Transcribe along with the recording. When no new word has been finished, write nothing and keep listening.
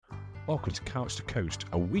Welcome to Couch to Coast,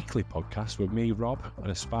 a weekly podcast with me, Rob, an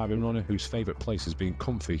aspiring runner whose favourite place is being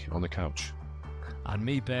comfy on the couch. And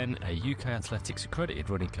me, Ben, a UK Athletics accredited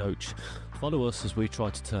running coach. Follow us as we try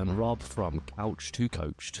to turn Rob from couch to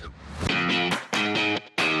coached.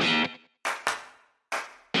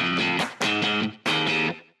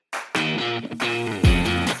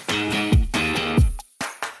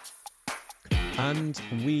 And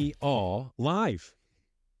we are live.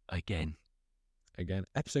 Again,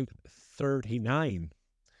 episode 39.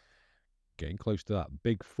 Getting close to that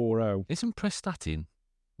big 4-0. Isn't Prestatyn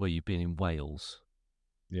where you've been in Wales?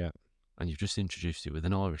 Yeah. And you've just introduced it with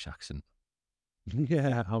an Irish accent?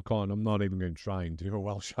 Yeah, I can't. I'm not even going to try and do a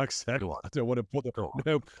Welsh accent. Go on. I don't want to put the... Go on.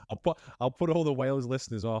 No, I'll put all the Wales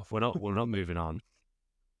listeners off. We're not moving on.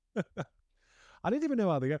 I didn't even know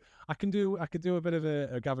how they go. I can do a bit of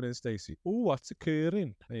a Gavin and Stacey. Oh, what's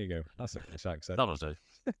occurring? There you go. That's a Welsh accent. That'll do.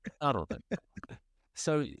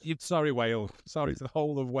 So you Sorry, Wales. Sorry to the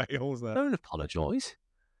whole of Wales there. don't apologise.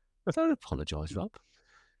 Don't apologise, Rob.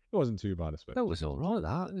 It wasn't too bad, I suppose. That was all right.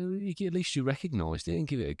 That at least you recognised it and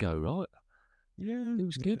give it a go, right? Yeah, It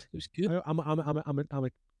was good. It was good. I'm a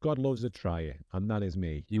God loves a tryer, and that is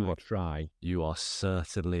me. You I are- try. You are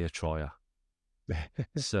certainly a trier.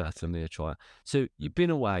 Certainly a trier. So you've been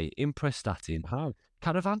away in Prestatyn. How?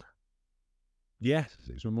 Caravan? Yes,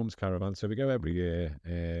 it's my mum's caravan, so we go every year.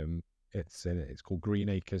 It's called Green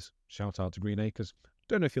Acres. Shout out to Green Acres.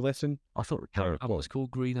 Don't know if you listen. I thought the caravan was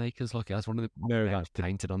called Green Acres, like it has one of the No, names that's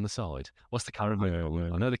painted on the side. What's the caravan No, called?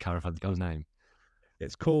 no. I know the caravan's got a name.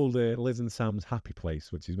 It's called Liz and Sam's Happy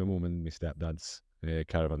Place, which is my mum and my stepdad's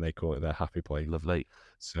caravan. They call it their happy place. Lovely.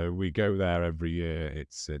 So we go there every year.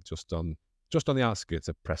 It's just on the outskirts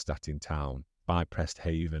of Prestatyn town by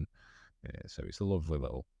Presthaven. So it's a lovely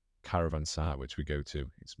little caravan site which we go to.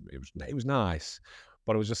 It was nice,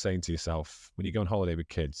 but I was just saying to yourself, when you go on holiday with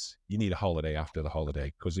kids, you need a holiday after the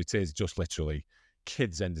holiday because it is just literally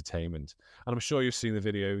kids' entertainment. And I'm sure you've seen the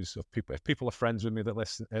videos of people. If people are friends with me that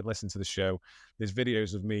listen to the show, there's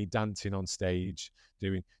videos of me dancing on stage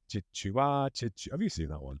doing chichua. Have you seen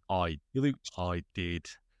that one? I did.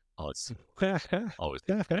 I was impressed. I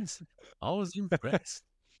was impressed.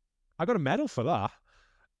 I got a medal for that.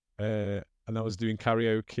 And I was doing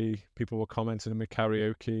karaoke. People were commenting on my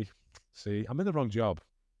karaoke. See, I'm in the wrong job.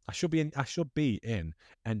 I should be in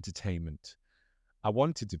entertainment. I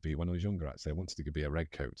wanted to be when I was younger. Actually, I wanted to be a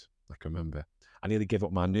red coat. I can remember. I nearly gave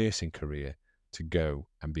up my nursing career to go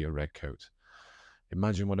and be a red coat.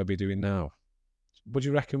 Imagine what I'd be doing now. Would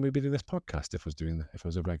you reckon we'd be doing this podcast if I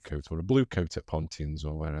was a red coat or a blue coat at Pontins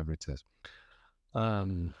or wherever it is?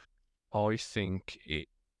 I think it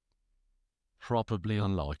probably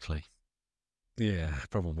unlikely. Yeah,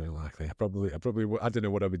 probably likely. I don't know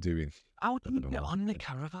what I'd be doing. How do you don't know get what on the to do.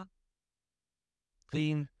 caravan?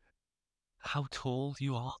 Being how tall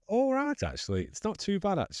you are. All right, actually, it's not too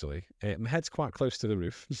bad. Actually, my head's quite close to the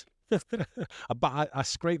roof. But I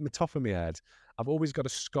scrape the top of my head. I've always got a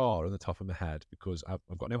scar on the top of my head because I've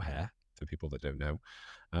got no hair. For people that don't know,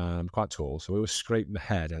 I'm quite tall, so I always scrape my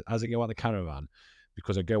head as I go out the caravan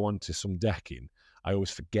because I go onto some decking. I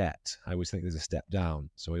always forget. I always think there's a step down,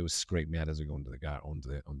 so I always scrape my head as I go under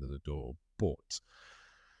the door. But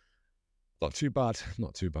not too bad.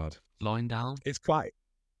 Not too bad. Lying down. It's quite.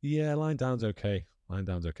 Yeah, lying down's okay.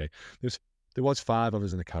 There was 5 of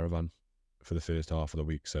us in the caravan for the first half of the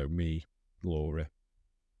week. So me, Laura,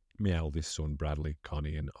 my eldest son Bradley,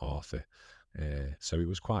 Connie, and Arthur. So it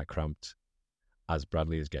was quite cramped. As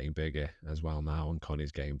Bradley is getting bigger as well now, and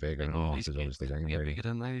Connie's getting bigger, and Arthur's obviously getting Get bigger. bigger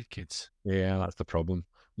than they, kids. Yeah, that's the problem.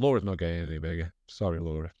 Laura's not getting any bigger. Sorry,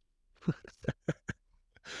 Laura.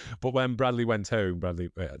 But when Bradley went home,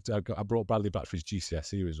 I brought Bradley back for his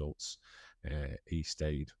GCSE results. He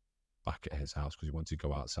stayed back at his house because he wanted to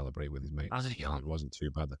go out and celebrate with his mates. How's he going? It wasn't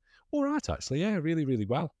too bad. All right, actually. Yeah, really, really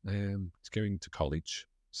well. He's going to college,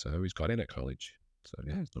 so he's got in at college. So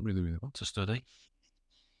yeah, it's done really, really well. To study.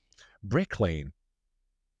 Brick Lane.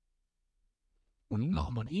 A lot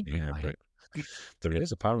of money. Yeah, there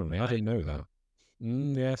is apparently. I didn't know that.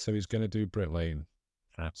 Yeah, so he's going to do Brick Lane.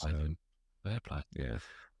 Fair play. So, Fair play. yeah.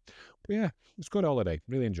 But yeah, it's a good holiday.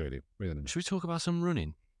 Really enjoyed it. Should we talk about some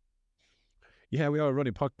running? Yeah, we are a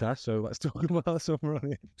running podcast, so let's talk about some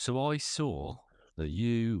running. So I saw that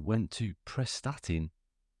you went to Prestatyn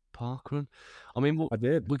Parkrun. I mean, I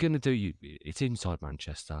did. we're going to do. It's inside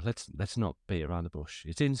Manchester. Let's not beat around the bush.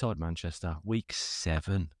 It's inside Manchester. Week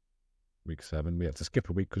 7. Week 7. We had to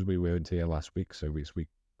skip a week because we weren't here last week, so it's week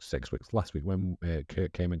 6 weeks. Last week when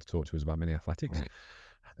Kurt came in to talk to us about mini athletics. Right.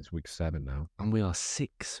 It's week 7 now. And we are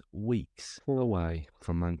 6 weeks away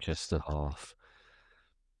from Manchester half.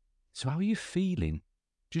 So how are you feeling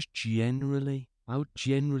just generally, how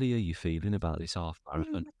generally are you feeling about this half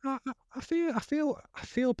marathon? I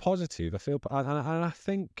feel positive. And I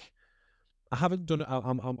think I haven't done.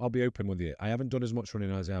 I'll be open with you. I haven't done as much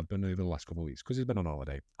running as I've done over the last couple of weeks because he's been on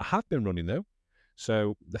holiday. I have been running though.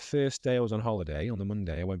 So the first day I was on holiday, on the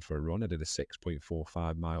Monday, I went for a run. I did a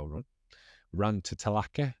 6.45 mile run. Ran to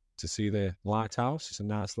Talaka to see the lighthouse. It's a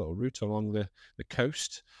nice little route along the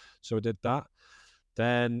coast. So I did that.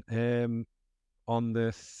 Then on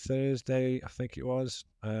the Thursday, I think it was,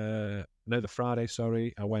 no, the Friday,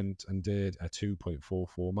 sorry, I went and did a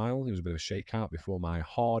 2.44 mile. It was a bit of a shakeout before my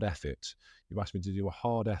hard effort. You asked me to do a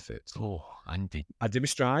hard effort. Oh, Andy, I did my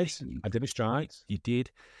strides. I did my strides. you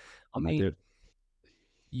did. I I mean, did.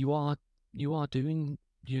 you are doing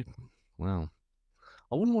you. Well,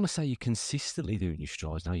 I wouldn't want to say you're consistently doing your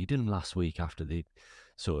strides. Now, you did them last week after the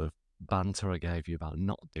sort of banter I gave you about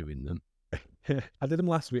not doing them. I did them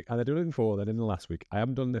last week, and I did them before. I did them last week. I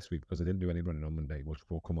haven't done this week because I didn't do any running on Monday, which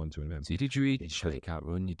we'll come on to in a minute. So you did your easy shakeout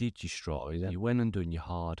run, you did your stride, Yeah. you went and done your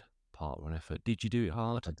hard part run effort. Did you do it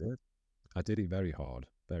hard? I did. I did it very hard,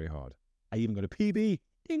 very hard. I even got a PB.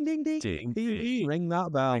 Ding, ding, ding. Ding, PB. ding. Ring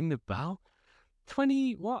that bell. Ring the bell.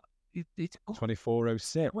 20, what? It's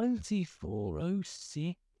 24:06.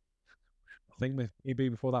 24:06. I think my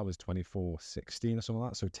PB before that was 24:16 or something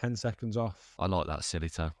like that. So 10 seconds off. I like that, silly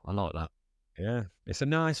toe. I like that. Yeah, it's a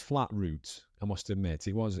nice flat route. I must admit,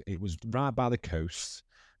 it was right by the coast.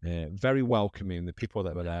 Very welcoming. The people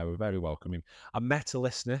that were there were very welcoming. I met a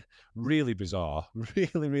listener, really bizarre,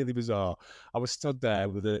 really bizarre. I was stood there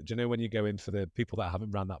with do you know when you go in for the people that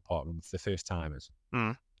haven't ran that part run, the first timers?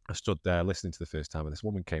 Mm. I stood there listening to the first timer. This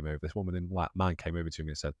woman came over. This woman in like mine came over to me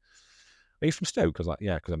and said, "Are you from Stoke?" I was like,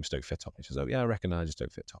 "Yeah," because I'm Stoke Fit Top. And she says, "Oh yeah, I recognise you,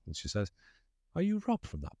 Stoke Fit Top." And she says, "Are you Rob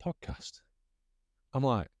from that podcast?" I'm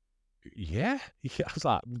like, yeah. I was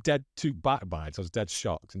like, dead two back bites. I was dead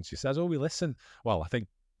shocked. And she says, "Oh, we listen." Well, I think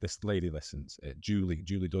this lady listens. Julie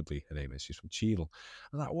Dudley, her name is. She's from Cheadle.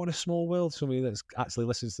 I'm like, what a small world. Somebody that's actually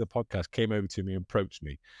listens to the podcast came over to me and approached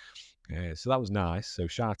me. So that was nice. So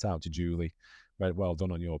shout out to Julie. Very well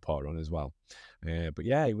done on your part run as well. But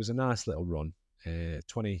yeah, it was a nice little run.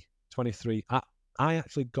 23. I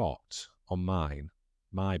actually got on mine,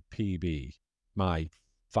 my PB, my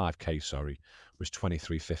 5K, sorry, was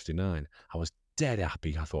 23:59. I was dead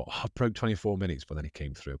happy. I thought, I broke 24 minutes, but then it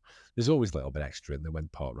came through. There's always a little bit extra in there when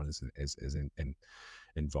part run is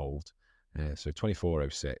involved. So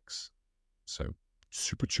 24:06. So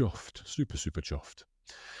super chuffed, super chuffed.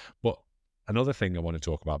 But another thing I want to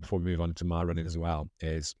talk about before we move on to my running as well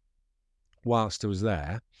is whilst I was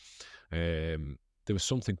there, there was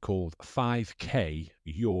something called 5K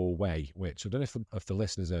Your Way, which I don't know if the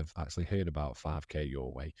listeners have actually heard about 5K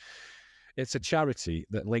Your Way. It's a charity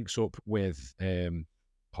that links up with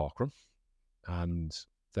Parkrun, and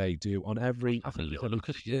they do on every... Have a little look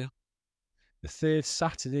at you. The third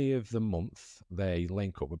Saturday of the month, they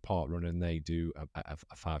link up with Parkrun and they do a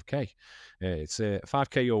 5K. It's a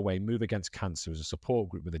 5K Your Way, Move Against Cancer as a support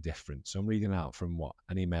group with a difference. So I'm reading out from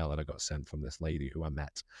an email that I got sent from this lady who I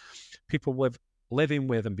met. People living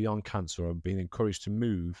with and beyond cancer are being encouraged to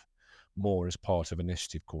move more as part of an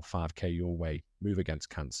initiative called 5K Your Way, Move Against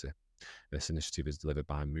Cancer. This initiative is delivered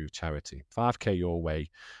by Move Charity. 5K Your Way,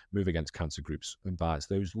 Move Against Cancer groups invites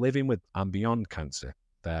those living with and beyond cancer,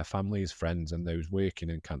 their families, friends, and those working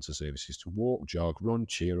in cancer services to walk, jog, run,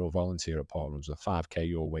 cheer, or volunteer at parkruns with a 5K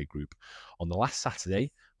Your Way group on the last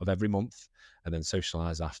Saturday of every month, and then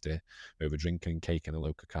socialise after over drinking cake in a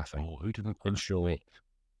local cafe. Oh, who didn't? In short,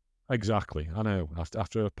 exactly, I know,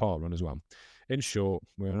 after a parkrun as well. In short,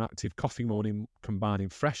 we're an active coffee morning combining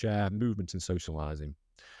fresh air, movement, and socialising,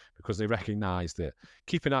 because they recognise that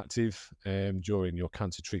keeping active during your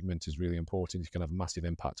cancer treatment is really important. It can have a massive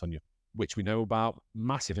impact on you, which we know about,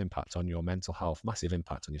 massive impact on your mental health, massive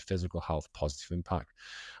impact on your physical health, positive impact.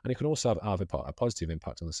 And it can also have a positive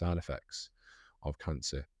impact on the side effects of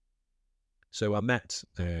cancer. So I met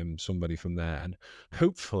somebody from there, and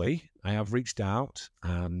hopefully I have reached out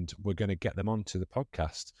and we're going to get them onto the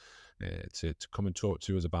podcast to come and talk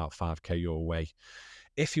to us about 5K Your Way.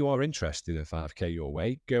 If you are interested in 5K Your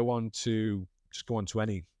Way, go on to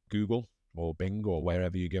any Google or Bing or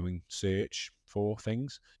wherever you go and search for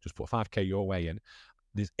things. Just put 5K Your Way in.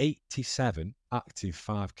 There's 87 active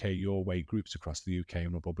 5K Your Way groups across the UK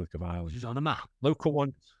and Republic of Ireland. Is it on a map? Local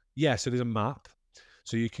one. Yeah, so there's a map.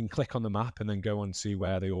 So you can click on the map and then go and see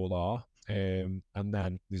where they all are. And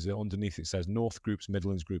then there's underneath it says North groups,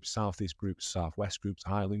 Midlands groups, Southeast groups, Southwest groups,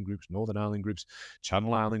 Highland groups, Northern Ireland groups,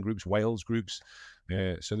 Channel Island groups, Wales groups.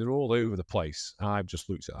 So they're all over the place. I've just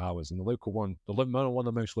looked at ours, and the local one, one of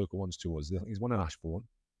the most local ones to us, there's one in Ashbourne,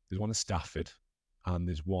 there's one in Stafford, and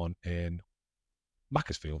there's one in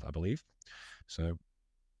Macclesfield, I believe. So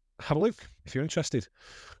have a look if you're interested.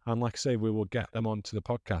 And like I say, we will get them onto the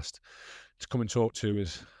podcast to come and talk to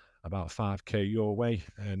us about 5K your way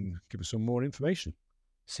and give us some more information.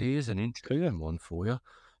 See, here's an interesting one for you.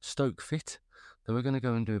 Stoke Fit. They were going to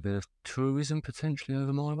go and do a bit of tourism potentially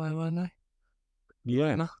over my way, weren't they?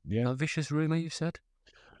 Yeah. A vicious rumour, you said?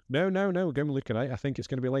 No. We're going to look at it. I think it's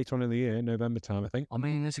going to be later on in the year, November time, I think. I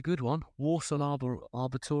mean, there's a good one. Walsall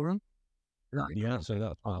Arboretum. Yeah, so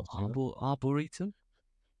that's Arboretum.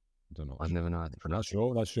 I don't know. I've never known.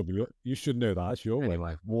 That should be. You should know that. That's your way.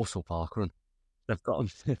 Anyway, Walsall Park Run. They've got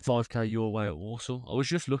 5K your way at Walsall. I was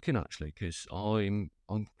just looking actually because I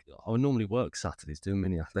normally work Saturdays doing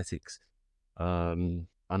mini athletics, and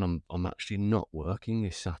I'm actually not working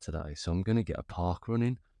this Saturday, so I'm going to get a park run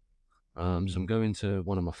in. So I'm going to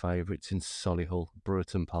one of my favourites in Solihull,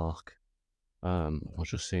 Brereton Park. I was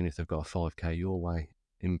just seeing if they've got a 5K your way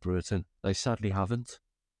in Brereton. They sadly haven't.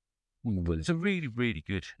 But it's a really, really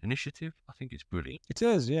good initiative. I think it's brilliant. It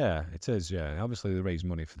is, yeah. Obviously, they raise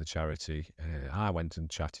money for the charity. I went and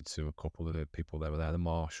chatted to a couple of the people that were there. The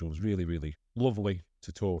marshals, really, really lovely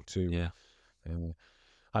to talk to. Yeah.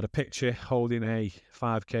 Had a picture holding a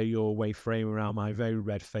 5K your way frame around my very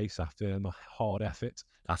red face after my hard effort.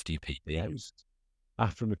 After your PB. Yeah, it was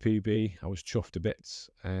after my PB. I was chuffed to bits.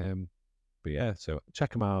 But yeah, so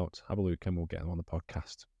check them out. Have a look, and we'll get them on the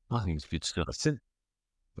podcast. I think it's good stuff.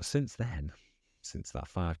 But since then, since that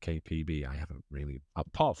 5K PB, I haven't really,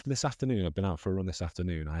 apart from this afternoon, I've been out for a run this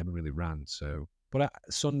afternoon. I haven't really ran. So, but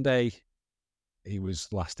Sunday, it was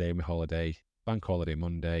last day of my holiday, bank holiday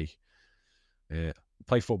Monday,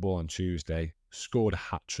 play football on Tuesday, scored a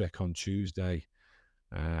hat trick on Tuesday.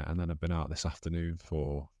 And then I've been out this afternoon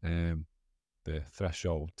for the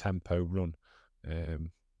Threshold Tempo run,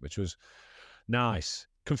 which was nice.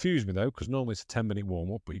 Confused me though, because normally it's a 10-minute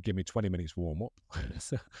warm up, but you give me 20 minutes warm up,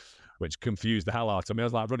 which confused the hell out of me. I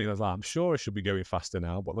was like running, I'm sure I should be going faster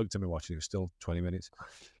now, but looked at me watching, it was still 20 minutes.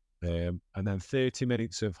 And then 30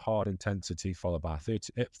 minutes of hard intensity, followed by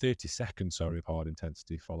 30 seconds, of hard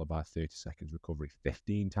intensity, followed by 30 seconds recovery,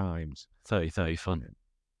 15 times. 30 fun.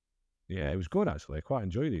 Yeah, it was good actually. I quite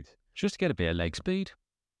enjoyed it. Just to get a bit of leg speed.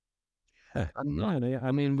 Yeah.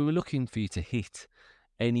 I mean, we were looking for you to hit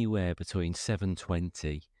anywhere between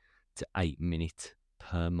 7:20 to 8 minutes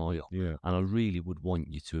per mile. Yeah. And I really would want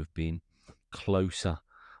you to have been closer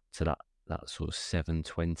to that sort of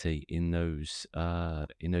 7:20 in those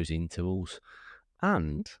intervals.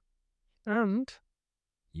 And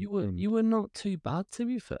you were not too bad, to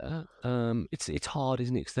be fair. It's hard,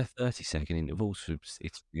 isn't it? Because they're 30-second intervals. So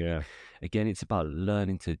it's about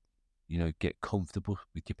learning to, get comfortable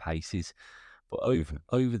with your paces. But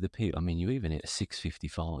over the period, I mean, you even hit a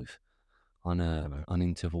 6:55 on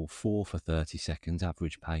interval 4 for 30 seconds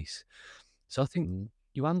average pace. So I think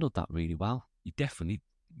you handled that really well. You definitely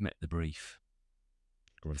met the brief.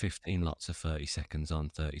 15 lots of 30 seconds on,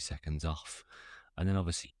 30 seconds off. And then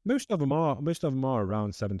obviously most of them are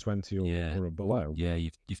around 7:20 or below. Yeah,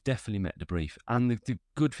 you've definitely met the brief. And the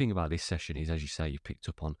good thing about this session is, as you say, you picked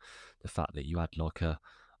up on the fact that you had like a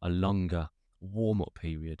longer warm up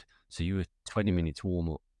period. So you were 20 minutes warm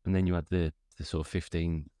up, and then you had the sort of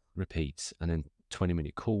 15 repeats, and then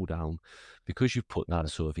 20-minute cool down, because you've put that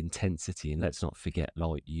sort of intensity. And let's not forget,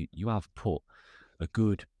 like you have put a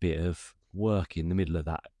good bit of work in the middle of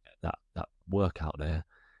that workout there.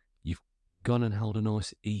 You've gone and held a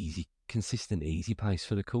nice, easy, consistent, easy pace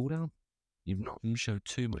for the cool down. You've not showed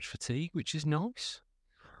too much fatigue, which is nice.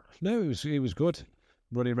 No, it was good.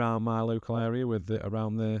 Running around my local area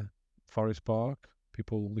around the Forest Park,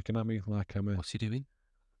 people looking at me like I'm a... What's he doing?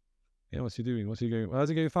 Yeah, what's he doing? What's he going? How's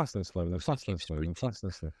he going fast and slow? Fast and slow.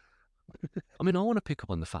 I mean, I want to pick up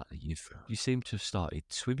on the fact that you seem to have started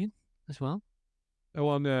swimming as well. Oh,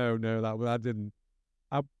 well, no, I didn't.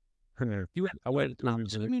 You went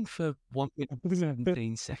swimming for 1 minute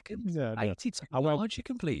 15 seconds. Yeah, no. 82 yards you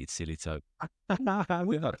completed, silly toe.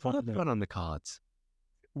 We've got fun on the cards.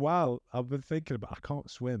 Well, I've been thinking about. I can't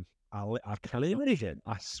swim. I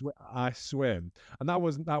swim, and that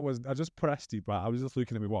was. I just pressed it, but I was just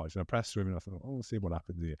looking at my watch, and I pressed swim, and I thought, "Oh, let's see what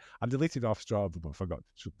happens here." I deleted off Strava, but I forgot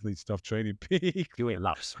to delete off Training Peaks. You went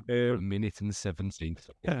laps for 1 minute and 17,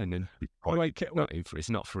 and then it's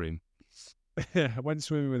not for him. I went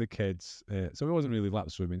swimming with the kids, so it wasn't really lap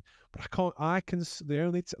swimming. But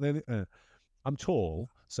I'm tall,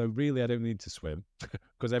 so really I don't need to swim,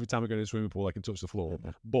 because every time I go to the swimming pool I can touch the floor.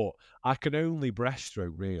 But I can only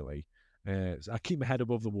breaststroke really. So I keep my head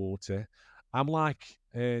above the water. I'm like,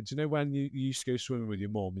 do you know when you used to go swimming with your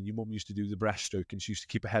mum and your mum used to do the breaststroke and she used to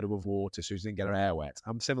keep her head above water so she didn't get her hair wet?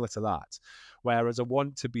 I'm similar to that. Whereas I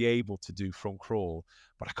want to be able to do front crawl,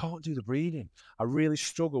 but I can't do the breathing. I really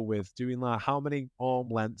struggle with doing like how many arm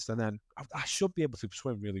lengths, and then I should be able to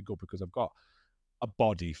swim really good because I've got a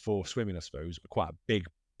body for swimming, I suppose, quite a big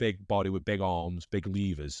body with big arms, big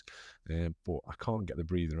levers, but I can't get the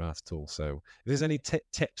breathing right at all. So if there's any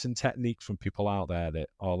tips and techniques from people out there that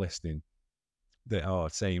are listening that are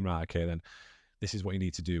saying, right, okay, then this is what you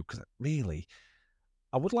need to do. Because really,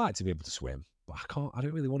 I would like to be able to swim, but I can't. I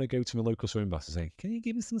don't really want to go to my local swimming class and say, "Can you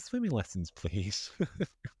give me some swimming lessons, please?"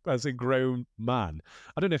 As a grown man,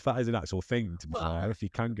 I don't know if that is an actual thing. To be fair, if you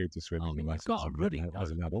can go to I swimming mean, you've lessons got a running as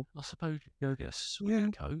coat. an adult, I suppose you go get a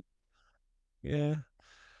swimming coat. yeah,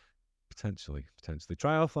 potentially.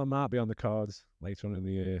 Triathlon might be on the cards later on in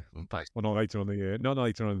the year. Well, not later on in the year. Not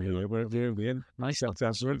later on in the year. We're only in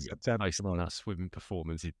September. Based on that swimming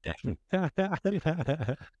performance, it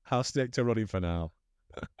definitely. I'll stick to running for now.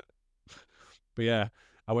 But yeah,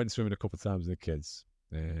 I went swimming a couple of times with the kids.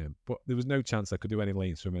 But there was no chance I could do any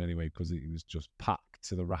lane swimming anyway because it was just packed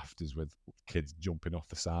to the rafters with kids jumping off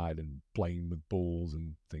the side and playing with balls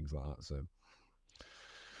and things like that. So,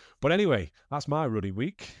 but anyway, that's my running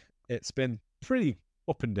week. It's been pretty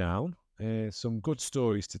up and down. Some good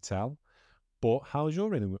stories to tell. But how's your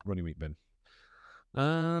running week been?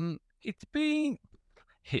 It's been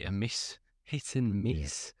hit and miss.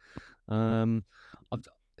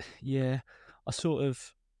 I sort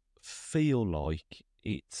of feel like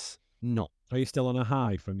it's not. Are you still on a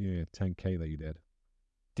high from your 10K that you did?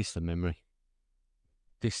 Distant memory.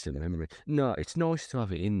 No, it's nice to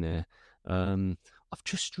have it in there. I've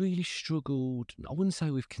just really struggled. I wouldn't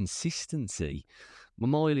say with consistency. My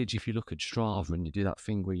mileage, if you look at Strava and you do that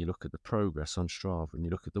thing where you look at the progress on Strava and you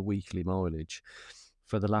look at the weekly mileage,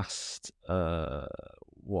 for the last 5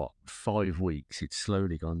 weeks, it's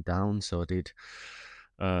slowly gone down. So I did.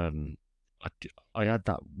 I had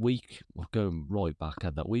that week, going right back, I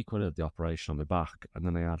had that week when I had the operation on my back, and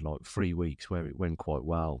then I had like 3 weeks where it went quite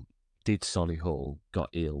well. Did Solihull, got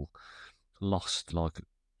ill, lost like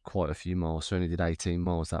quite a few miles, so only did 18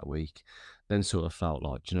 miles that week. Then sort of felt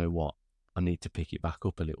like, do you know what, I need to pick it back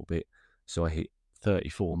up a little bit. So I hit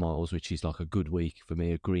 34 miles, which is like a good week for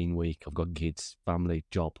me, a green week. I've got kids, family,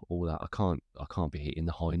 job, all that. I can't be hitting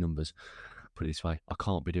the high numbers. Put it this way, I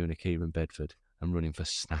can't be doing a Kieran Bedford and running for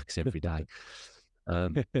snacks every day.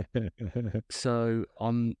 So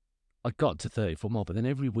I got to 34 miles, but then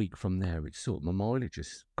every week from there, it's sort of my mileage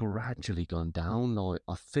has gradually gone down. Like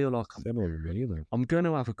I feel like I'm going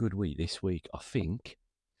to have a good week this week, I think.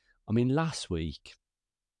 I mean, last week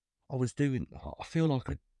I feel like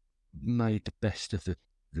I made the best of the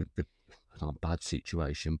not bad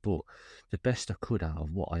situation, but the best I could out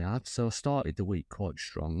of what I had. So I started the week quite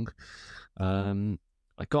strong.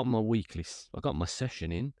 I got my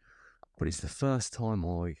session in, but it's the first time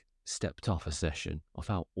I stepped off a session. I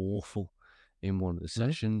felt awful in one of the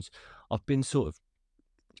sessions. I've been sort of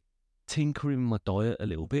tinkering my diet a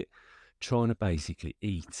little bit, trying to basically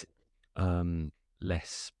eat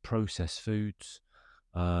less processed foods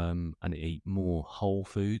and eat more whole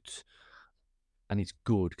foods. And it's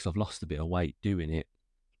good because I've lost a bit of weight doing it.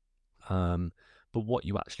 But what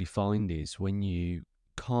you actually find is when you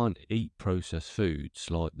can't eat processed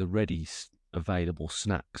foods, like the ready available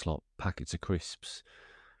snacks like packets of crisps,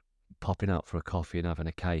 popping out for a coffee and having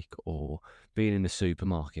a cake, or being in the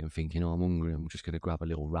supermarket and thinking, oh, I'm hungry, I'm just going to grab a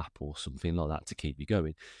little wrap or something like that to keep you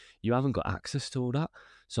going. You haven't got access to all that.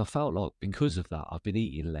 So I felt like because of that, I've been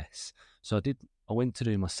eating less. So I went to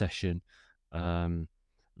do my session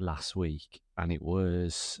last week, and it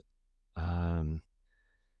was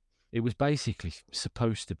basically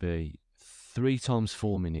supposed to be 3 times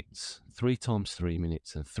 4 minutes, 3 times 3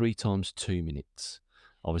 minutes, and 3 times 2 minutes,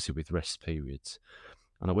 obviously with rest periods.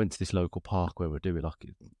 And I went to this local park where we're doing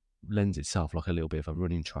it lends itself like a little bit of a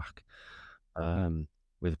running track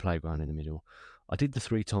with a playground in the middle. I did the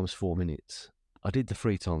 3 times 4 minutes. I did the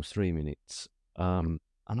 3 times 3 minutes. And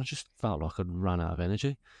I just felt like I'd run out of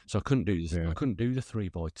energy. So I couldn't do this. I couldn't do the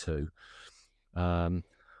 3x2. I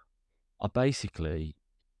basically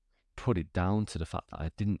put it down to the fact that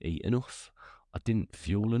I didn't eat enough. I didn't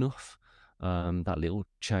fuel enough. That little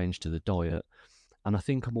change to the diet. And I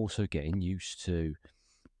think I'm also getting used to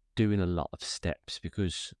doing a lot of steps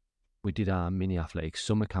because we did our mini athletics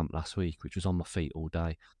summer camp last week, which was on my feet all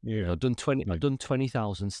day. I've done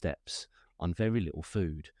 20,000 steps on very little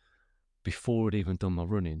food before I'd even done my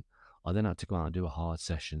running. I then had to go out and do a hard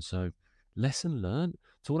session. So lesson learned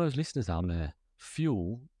to all those listeners out there,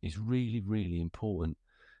 fuel is really, really important.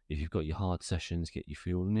 If you've got your hard sessions, get your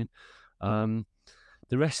fueling in.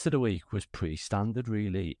 The rest of the week was pretty standard,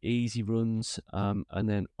 really easy runs. And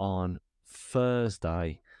then on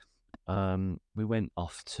Thursday, we went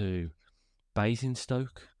off to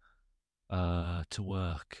Basingstoke to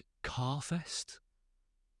work Carfest,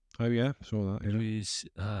 Oh yeah, saw that. which Yeah. is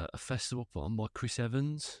a festival put on by Chris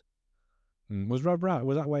Evans. Was Rob Brad?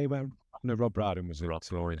 Was that where he went? No, Rob Brydon was Rob it?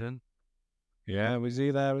 Brydon. Yeah, was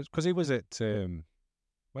he there? Because he was at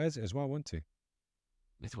where's it as well, wasn't he?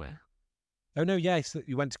 It's where? Oh no, yeah,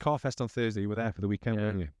 you went to Carfest on Thursday. You were there for the weekend, Yeah.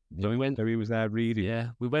 weren't you? So we went. So he was there reading. Yeah,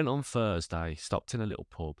 we went on Thursday, stopped in a little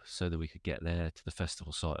pub so that we could get there to the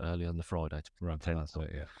festival site early on the Friday. Right, that's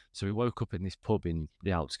it. Yeah. So we woke up in this pub in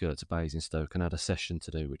the outskirts of Basingstoke and had a session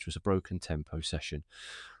to do, which was a broken tempo session.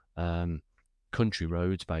 Country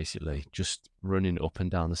roads, basically, just running up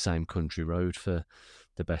and down the same country road for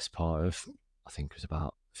the best part of, I think it was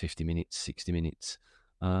about 50 minutes, 60 minutes.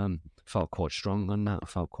 Felt quite strong on that,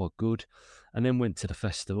 felt quite good. And then went to the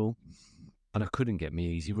festival and I couldn't get me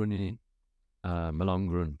easy running in my long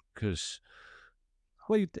run because...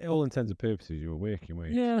 Well, all intents and purposes, you were working,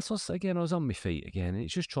 weren't you? Yeah, so again, I was on my feet again.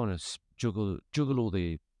 It's just trying to juggle all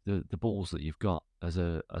the balls that you've got as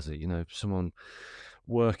a someone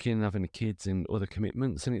working, having the kids and other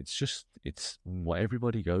commitments, and it's what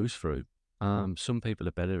everybody goes through. Some people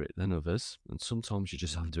are better at it than others, and sometimes you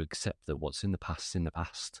just have to accept that what's in the past in the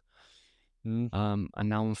past. And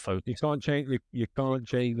now I'm focused. You can't change. You can't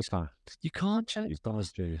change the past. You can't change. You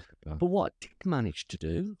can't change the past. But what I did manage to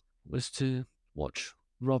do was to watch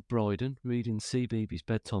Rob Brydon reading CBeebies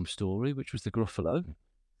bedtime story, which was the Gruffalo,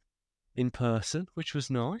 in person, which was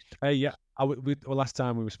nice. Yeah. Last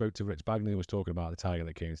time we spoke to Rich Bagney, was talking about the tiger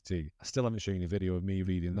that came to tea. I still haven't shown you a video of me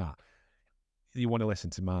reading that. You want to listen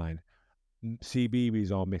to mine?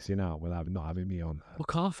 CBeebies are missing out without not having me on. Well,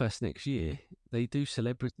 Carfest next year, they do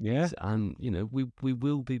celebrities, Yeah. and we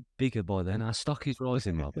will be bigger by then. Our stock is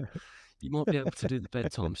rising, Rob. You might be able to do the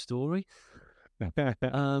bedtime story.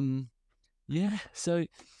 Yeah. So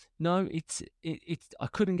no, it's I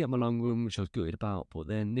couldn't get my long run, which I was good about. But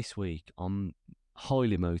then this week, I'm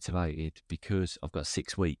highly motivated because I've got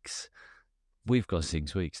 6 weeks. We've got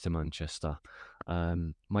 6 weeks to Manchester.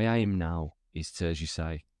 My aim now is to, as you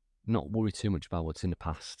say, not worry too much about what's in the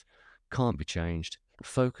past. Can't be changed.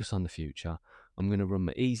 Focus on the future. I'm going to run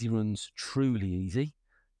my easy runs, truly easy.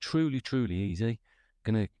 Truly easy.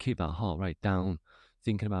 Going to keep that heart rate down.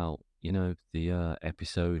 Thinking about, the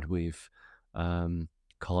episode with Carl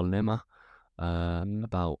Lemmer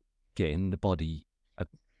about getting the body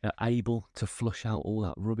able to flush out all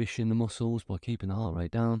that rubbish in the muscles by keeping the heart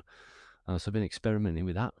rate down. So I've been experimenting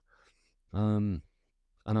with that. And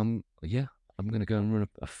I'm going to go and run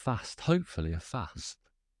hopefully a fast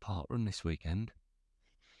park run this weekend.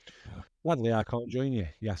 Sadly, I can't join you.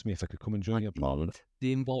 You asked me if I could come and join you.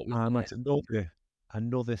 The invite was I'm at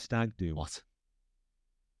another stag do. What?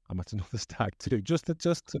 I'm at another stag do. Just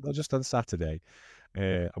on Saturday.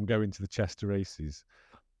 I'm going to the Chester races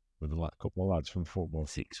with a couple of lads from football.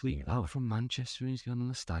 6 weeks out from Manchester, he's going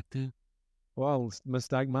on a stag do. Well, my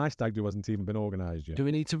stag do hasn't even been organised yet. Do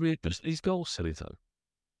we need to readjust these goals, silly though?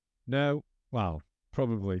 No. Well,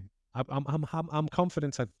 probably. I'm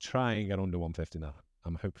confident I'd try and get under 150 now.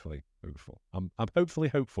 I'm hopefully hopeful. I'm hopefully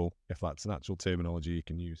hopeful, if that's an actual terminology you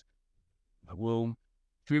can use. Well,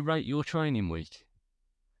 do we rate your training week?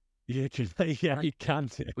 Yeah, you can.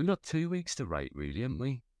 We've got 2 weeks to rate, really, haven't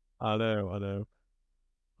we? I know.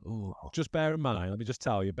 Oh. Just bear in mind, let me just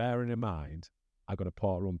tell you, bearing in mind, I got a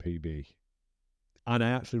park run PB. And I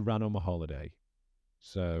actually ran on my holiday.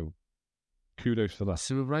 So, kudos for that.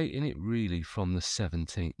 So we're rating it really from the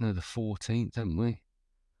 14th, haven't we?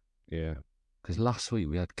 Yeah. Because last week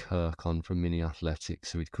we had Kirk on from Mini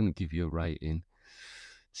Athletics, so we couldn't give you a rating.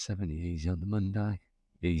 70 easy on the Monday.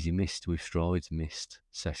 Easy missed with strides, missed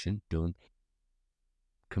session, done.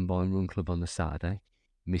 Combined run club on the Saturday,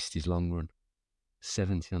 missed his long run.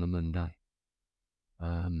 70 on a Monday.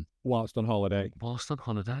 Whilst on holiday.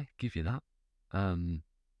 Give you that. And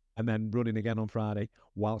then running again on Friday,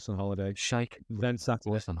 whilst on holiday. Shake. Then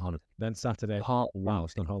Saturday. Whilst on holiday. Then Saturday,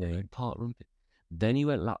 whilst on holiday. Park run. Then he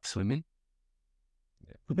went lap swimming.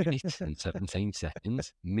 Minute and 17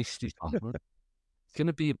 seconds. Missed his park run. It's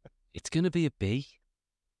gonna be a B.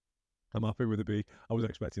 I'm happy with a B. I was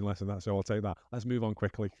expecting less than that, so I'll take that. Let's move on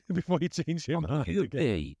quickly before you change your mind again.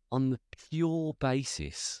 B on the pure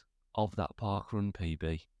basis of that parkrun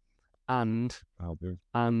PB,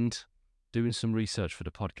 and doing some research for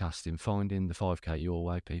the podcast in finding the 5K your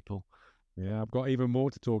way people. Yeah, I've got even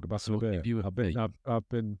more to talk about in a bit.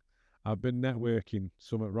 I've been networking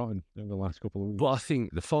somewhat rotten over the last couple of weeks. But I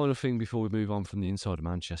think the final thing before we move on from the inside of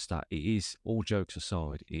Manchester, it is, all jokes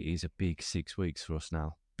aside, it is a big 6 weeks for us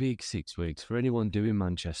now. Big 6 weeks for anyone doing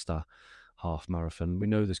Manchester half marathon. We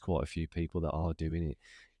know there's quite a few people that are doing it.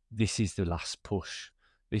 This is the last push.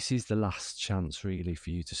 This is the last chance, really, for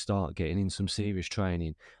you to start getting in some serious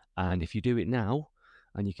training. And if you do it now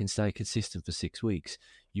and you can stay consistent for 6 weeks,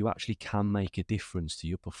 you actually can make a difference to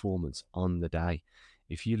your performance on the day.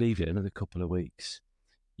 If you leave it another couple of weeks,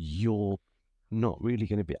 you're not really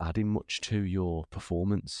going to be adding much to your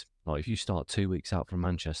performance. Like if you start 2 weeks out from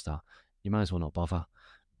Manchester, you may as well not bother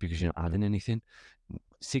because you're not adding anything.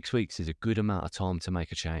 6 weeks is a good amount of time to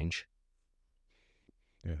make a change.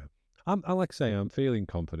 Yeah. I like to say, I'm feeling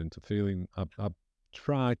confident. I've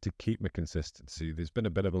tried to keep my consistency. There's been a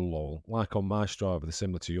bit of a lull. Like on my Strava,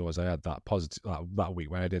 similar to yours, I had that positive that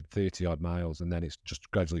week where I did 30 odd miles and then it's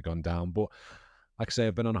just gradually gone down. But like I say,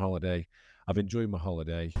 I've been on holiday. I've enjoyed my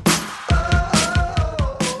holiday.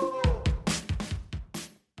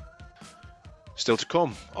 Still to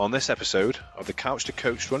come on this episode of the Couch to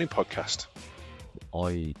Coach Running Podcast.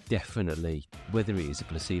 I definitely, whether it is a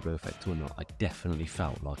placebo effect or not, I definitely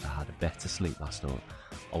felt like I had a better sleep last night.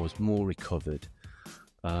 I was more recovered.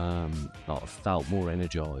 I felt more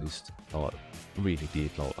energised. I really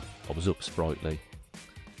did. Like I was up sprightly.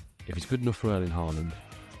 If it's good enough for Erling Haaland,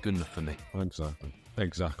 it's good enough for me.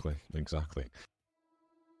 Exactly.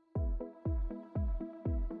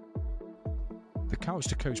 The Couch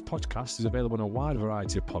to Coach podcast is available on a wide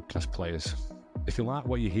variety of podcast players. If you like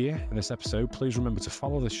what you hear in this episode, please remember to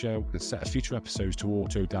follow the show and set future episodes to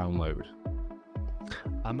auto-download.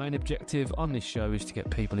 Our main objective on this show is to get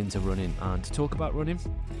people into running and to talk about running.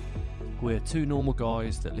 We're two normal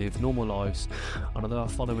guys that live normal lives, and although our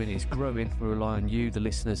following is growing, we rely on you, the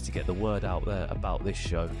listeners, to get the word out there about this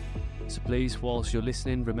show. So please, whilst you're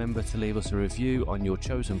listening, remember to leave us a review on your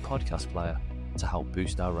chosen podcast player to help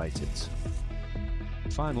boost our ratings.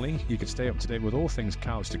 Finally, you can stay up to date with all things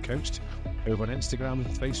Couch to Coached over on Instagram,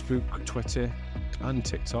 Facebook, Twitter and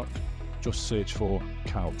TikTok. Just search for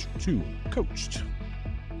Couch to Coached.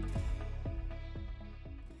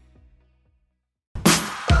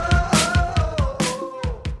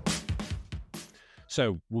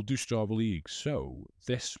 So we'll do Strava League. So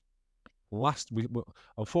this last week,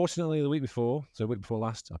 unfortunately the week before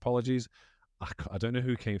last, apologies, I don't know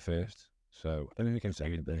who came first. So I don't know who came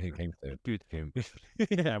second, then who came third. Good game.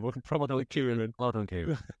 Yeah, well, probably Kieran. Well done,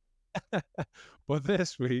 Kieran. But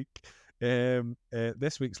this week,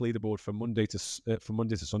 this week's leaderboard from Monday to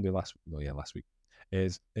Sunday last week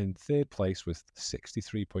is in third place with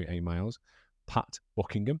 63.8 miles. Pat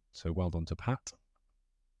Buckingham. So well done to Pat.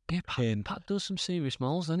 Yeah, Pat does some serious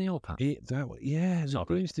miles, doesn't he, old Pat? Yeah, it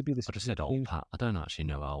seems to be this. I just said old Pat. I don't actually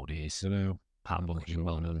know how old he is. I don't know. Pat Buckingham,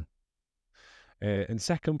 well done. In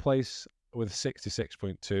second place with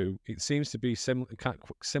 66.2, it seems to be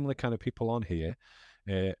similar kind of people on here.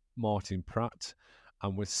 Martin Pratt,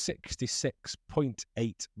 and with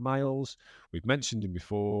 66.8 miles. We've mentioned him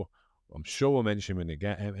before. I'm sure we'll mention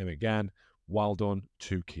him again. Well done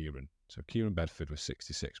to Kieran. So Kieran Bedford with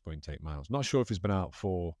 66.8 miles. Not sure if he's been out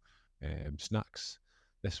for snacks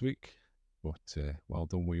this week, but well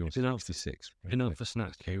done with your 66. Been out for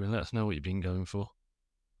snacks, Kieran. Let us know what you've been going for.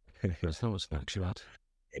 Let us know what snacks you had.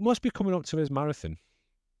 It must be coming up to his marathon.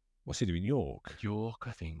 What's he doing? York,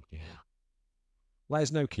 I think, yeah. Let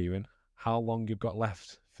us know, Kieran, how long you've got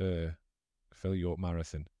left for the York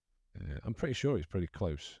Marathon. I'm pretty sure it's pretty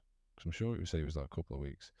close, because I'm sure it said it was like a couple of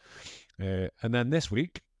weeks. And then this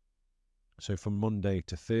week, so from Monday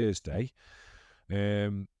to Thursday,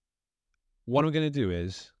 what I'm going to do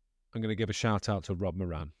is I'm going to give a shout out to Rob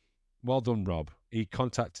Moran. Well done, Rob. He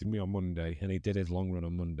contacted me on Monday and he did his long run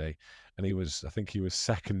on Monday, and I think he was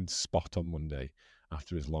second spot on Monday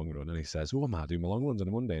after his long run, and he says, I might do my long runs on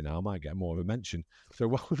a Monday now. I might get more of a mention. So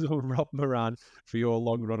well done, Rob Moran, for your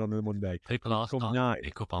long run on a Monday. People are starting to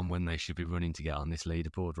pick up on when they should be running to get on this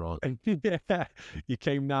leaderboard, right? Yeah, you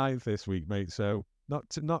came 9th this week, mate. So not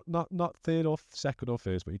third or second or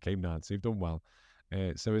first, but you came 9th, so you've done well.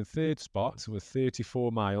 So in third spot with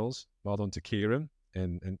 34 miles, well done to Kieran,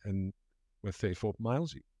 and with 34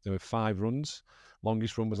 miles, there were 5 runs.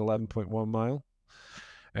 Longest run was 11.1 mile.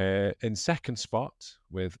 In second spot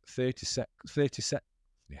with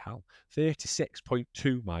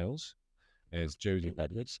 36.2 miles is Joseph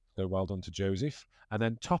Edwards. So well done to Joseph. And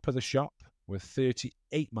then top of the shop with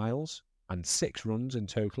 38 miles and 6 runs in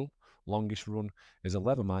total. Longest run is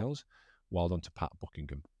 11 miles. Well done to Pat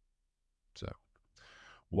Buckingham. So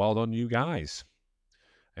well done, you guys.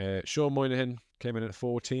 Sean Moynihan came in at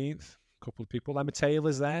 14th. A couple of people. Emma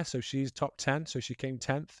Taylor's there, so she's top 10. So she came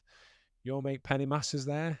 10th. Your mate Penny Masters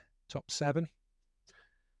there, top 7.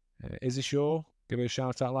 Izzy Shaw, give her a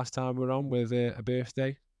shout out last time we were on with a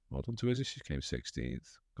birthday. Well done to Izzy, she came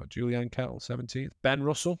 16th. Got Julianne Kettle, 17th. Ben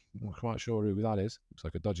Russell, I'm not quite sure who that is. Looks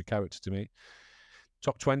like a dodgy character to me.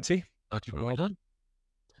 Top 20. Well done.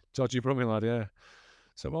 Dodgy Brummie lad, yeah.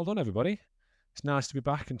 So well done, everybody. It's nice to be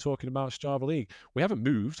back and talking about Strava League. We haven't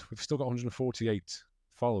moved. We've still got 148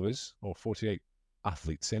 followers or 48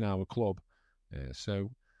 athletes in our club.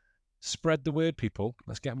 So spread the word, people.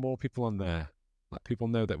 Let's get more people on there. Let people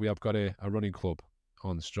know that we have got a running club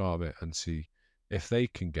on Strava and see if they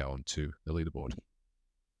can get onto the leaderboard.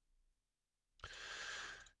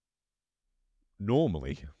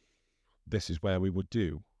 Normally, this is where we would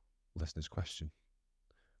do listener's question.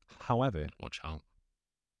 However, Watch out.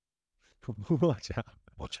 watch out.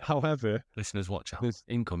 Watch out. However, Listeners, watch out. This-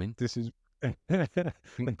 Incoming. this is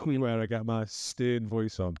where I get my stern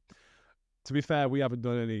voice on. To be fair, we haven't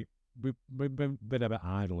done any. We've been a bit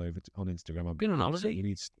idle on Instagram. Been on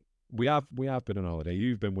holiday. We have been on holiday.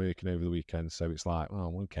 You've been working over the weekend, so it's like,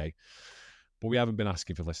 oh, okay. But we haven't been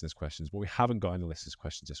asking for listeners' questions. But we haven't got any listeners'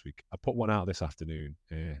 questions this week. I put one out this afternoon.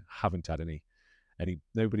 Haven't had any.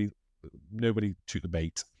 Nobody took the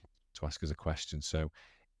bait to ask us a question. So,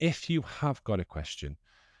 if you have got a question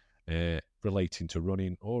relating to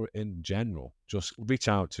running or in general, just reach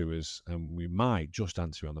out to us and we might just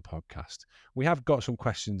answer it on the podcast. We have got some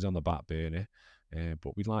questions on the back burner,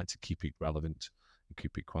 but we'd like to keep it relevant and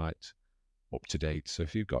keep it quite up to date. So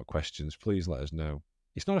if you've got questions, please let us know.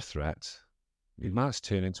 It's not a threat. It might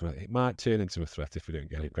turn into a threat if we don't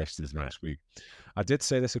get any questions next week. I did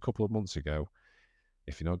say this a couple of months ago.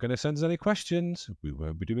 If you're not going to send us any questions, we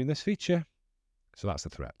won't be doing this feature. So that's the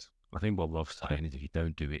threat. I think what Rob's saying is if you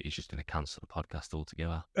don't do it, he's just going to cancel the podcast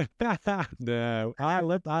altogether. No, I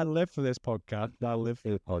live for this podcast. I live for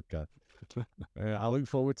the podcast. I look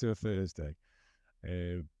forward to a Thursday.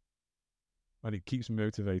 And it keeps me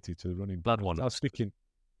motivated to the running. Glad one. I was speaking.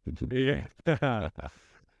 Yeah.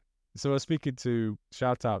 So I was speaking to,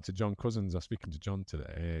 shout out to John Cousins. I was speaking to John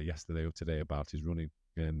yesterday or today about his running.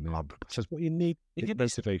 And says what you need is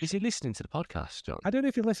motivation. Is he listening to the podcast, John? I don't know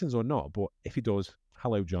if he listens or not, but if he does,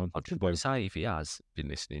 hello, John. I'd just want to say if he has been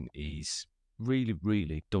listening, he's really,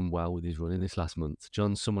 really done well with his running this last month.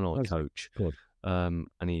 John's someone I coach. Good. And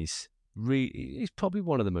he's probably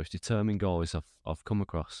one of the most determined guys I've come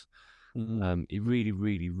across. Mm-hmm. He really,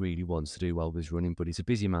 really, really wants to do well with his running, but he's a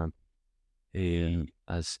busy man. He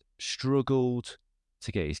has struggled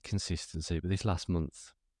to get his consistency, but this last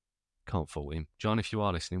month, can't fault him. John, if you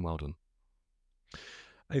are listening, well done.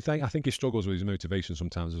 I think he struggles with his motivation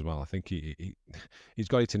sometimes as well. I think he's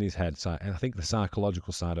got it in his head, and I think the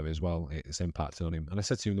psychological side of it as well, it's impacted on him. And I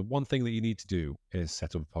said to him, the one thing that you need to do is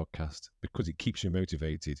set up a podcast because it keeps you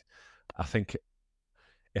motivated. I think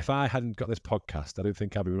if I hadn't got this podcast, I don't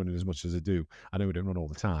think I'd be running as much as I do. I know we don't run all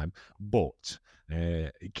the time, but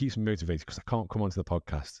it keeps me motivated because I can't come onto the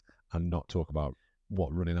podcast and not talk about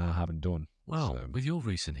what running I haven't done. Well, with your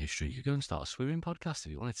recent history, you could go and start a swimming podcast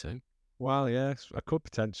if you wanted to. Well, yes, I could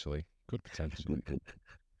potentially.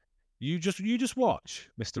 You just watch,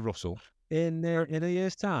 Mr. Russell. In a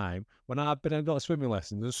year's time, when I've been and got swimming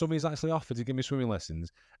lessons, and somebody's actually offered to give me swimming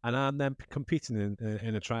lessons, and I'm then competing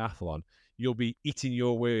in a triathlon, you'll be eating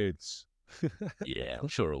your words. Yeah, I'm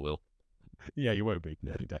sure I will. Yeah, you won't be.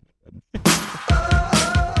 No, you don't.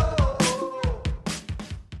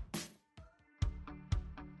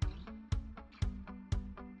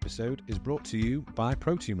 Episode is brought to you by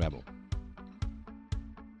Protein Rebel.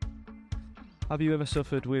 Have you ever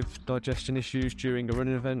suffered with digestion issues during a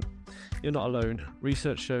running event? You're not alone.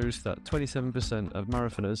 Research shows that 27% of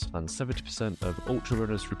marathoners and 70% of ultra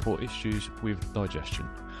runners report issues with digestion.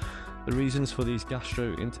 The reasons for these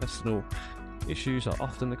gastrointestinal issues are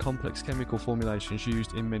often the complex chemical formulations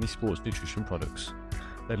used in many sports nutrition products.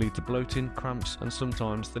 They lead to bloating, cramps, and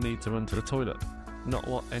sometimes the need to run to the toilet. Not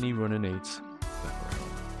what any runner needs.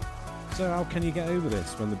 So how can you get over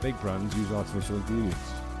this when the big brands use artificial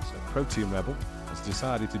ingredients? So Protein Rebel has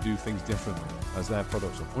decided to do things differently as their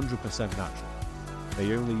products are 100% natural.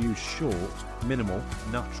 They only use short, minimal,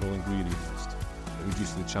 natural ingredients that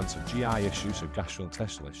reduce the chance of GI issues, so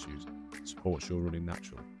gastrointestinal issues, supports your running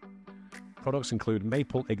naturally. Products include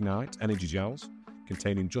Maple Ignite energy gels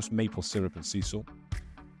containing just maple syrup and sea salt,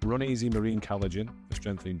 Run Easy Marine Collagen for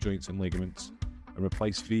strengthening joints and ligaments, and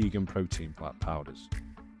replace vegan protein powders.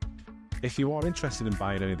 If you are interested in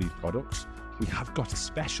buying any of these products, we have got a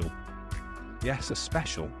special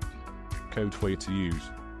code for you to use.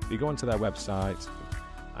 You go onto their website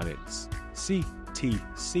and it's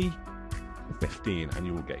CTC15 and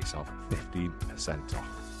you will get yourself 15%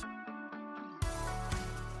 off.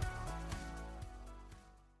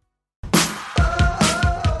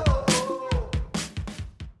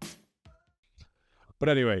 But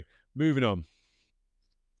anyway, moving on.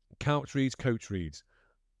 Couch reads, coach reads.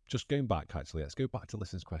 Just going back, actually, let's go back to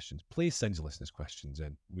listeners' questions. Please send your listeners' questions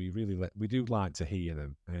in. We do like to hear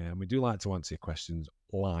them, and we do like to answer your questions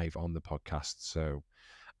live on the podcast. So,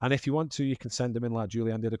 and if you want to, you can send them in like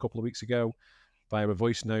Julianne did a couple of weeks ago via a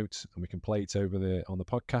voice note, and we can play it over on the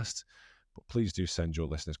podcast. But please do send your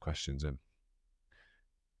listeners' questions in.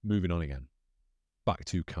 Moving on again, back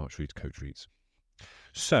to Couch Reads, Coach Reads.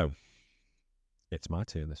 So, it's my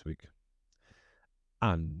turn this week,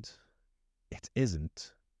 and it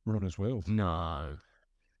isn't Runner's World. No.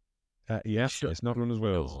 Yes, it's not Runner's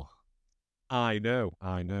World. Oh. I know.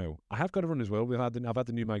 I have got a Runner's World. I've had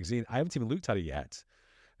the new magazine. I haven't even looked at it yet.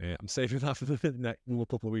 I'm saving that for the next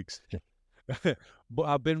couple of weeks.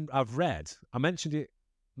 But I've read. I mentioned it.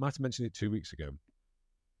 Might have mentioned it 2 weeks ago.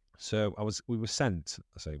 So I was sent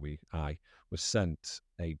a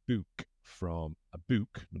book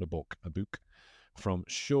from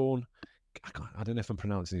Sean. I don't know if I'm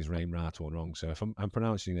pronouncing his name right or wrong. So if I'm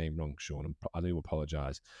pronouncing your name wrong, Sean, I do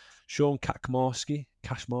apologise. Sean Kachmarski,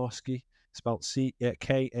 spelled Kachmarski.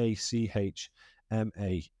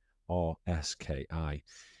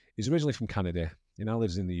 He's originally from Canada. He now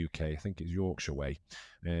lives in the UK. I think it's Yorkshire way.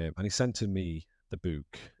 And he sent to me the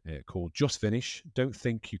book called Just Finish. Don't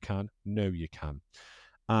think you can. No, you can.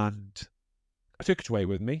 And I took it away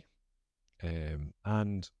with me.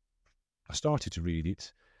 And I started to read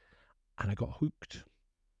it. And I got hooked.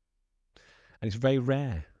 And it's very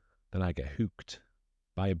rare that I get hooked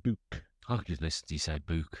by a book. I could listen to you say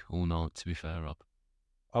book all night, to be fair, Rob.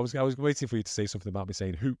 I was waiting for you to say something about me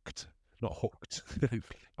saying hooked, not hooked.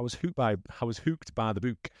 I was hooked by the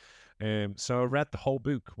book. So I read the whole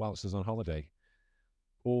book whilst I was on holiday.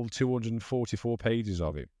 All 244 pages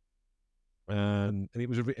of it. And it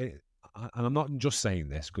was and I'm not just saying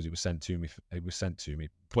this because it was sent to me,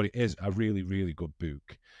 but it is a really, really good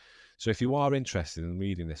book. So if you are interested in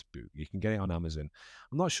reading this book, you can get it on Amazon.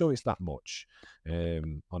 I'm not sure it's that much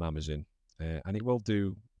on Amazon, and it will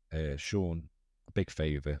do Sean a big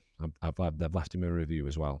favour. I've left him a review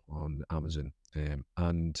as well on Amazon,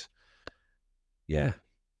 and yeah,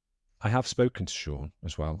 I have spoken to Sean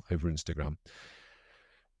as well over Instagram,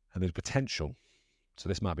 and there's potential. So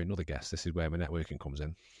this might be another guest. This is where my networking comes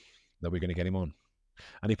in. That we're going to get him on,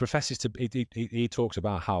 and he professes to. He talks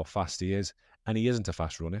about how fast he is, and he isn't a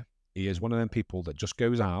fast runner. He is one of them people that just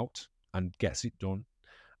goes out and gets it done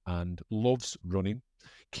and loves running,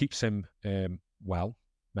 keeps him well,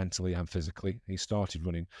 mentally and physically. He started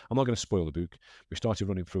running. I'm not going to spoil the book. We started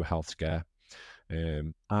running through a health scare,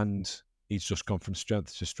 and he's just gone from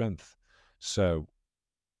strength to strength. So,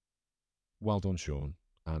 well done, Sean,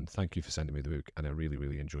 and thank you for sending me the book, and I really,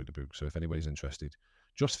 really enjoyed the book. So if anybody's interested,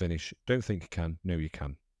 Just Finish, Don't Think You Can, No You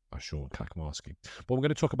Can, by Sean Kachmarski. But we're going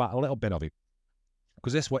to talk about a little bit of it,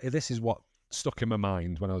 because this is what stuck in my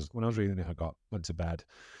mind when I was reading it. I went to bed,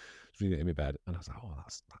 was reading it in my bed, and I was like, "Oh,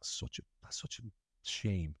 that's such a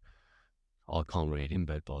shame." I can't read in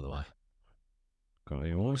bed, by the way. Got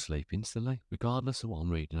I fall asleep instantly, regardless of what I'm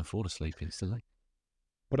reading. I fall asleep instantly.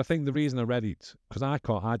 But I think the reason I read it, because I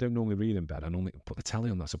don't normally read in bed. I normally put the telly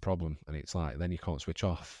on. That's a problem, and it's like then you can't switch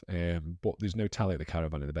off. But there's no telly at the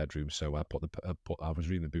caravan in the bedroom, so I was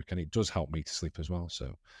reading the book, and it does help me to sleep as well.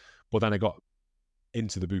 So, but then I got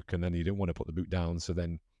into the book, and then you didn't want to put the book down. So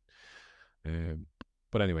then,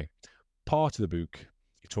 but anyway, part of the book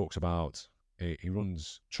he talks about he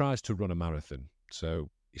tries to run a marathon. So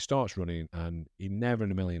he starts running, and he never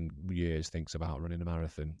in a million years thinks about running a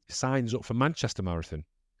marathon. He signs up for Manchester Marathon,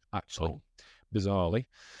 actually, bizarrely,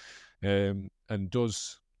 and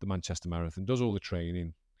does the Manchester Marathon, does all the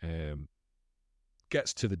training,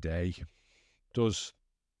 gets to the day, does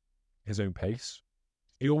his own pace.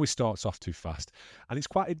 He always starts off too fast, and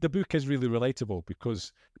the book is really relatable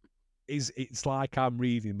because it's like I'm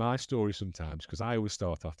reading my story sometimes, because I always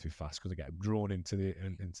start off too fast because I get drawn into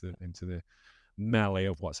the melee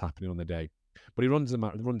of what's happening on the day. But he runs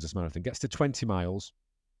this marathon, gets to 20 miles,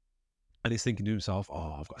 and he's thinking to himself,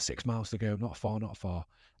 "Oh, I've got 6 miles to go, not far." And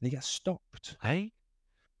he gets stopped. Hey?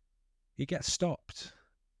 He gets stopped.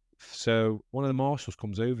 So one of the marshals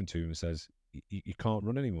comes over to him and says, "You can't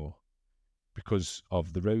run anymore because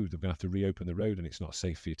of the road. They're going to have to reopen the road, and it's not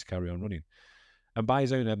safe for you to carry on running." And by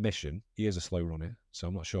his own admission, he is a slow runner, so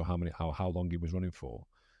I'm not sure how long he was running for,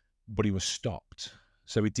 but he was stopped.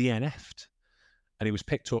 So he DNF'd, and he was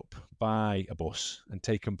picked up by a bus and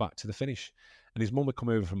taken back to the finish. And his mum had come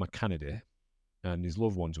over from Canada, and his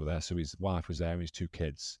loved ones were there, so his wife was there and his 2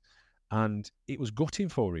 kids, and it was gutting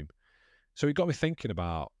for him. So it got me thinking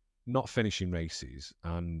about not finishing races,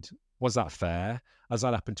 and was that fair? Has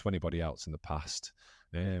that happened to anybody else in the past?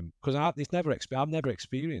 Because I've never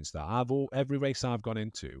experienced that. Every race I've gone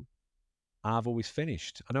into, I've always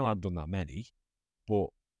finished. I know I've done that many, but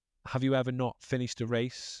have you ever not finished a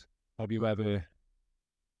race? Have you ever?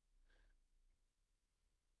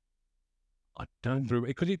 I don't.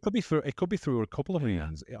 It could be through a couple of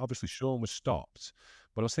reasons. Obviously, Sean was stopped,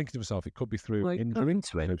 but I was thinking to myself, it could be through Well, injury.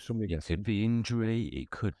 into it. You know, somebody It gets could be injury. It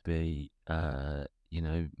could be,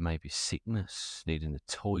 maybe sickness, needing the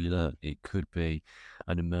toilet. It could be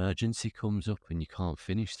an emergency comes up and you can't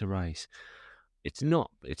finish the race. It's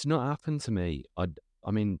not happened to me.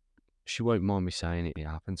 I mean, she won't mind me saying it. It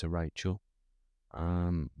happened to Rachel.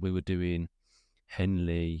 We were doing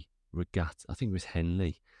Henley Regatta. I think it was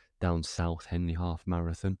Henley down south, Henley Half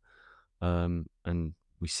Marathon. And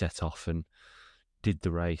we set off and did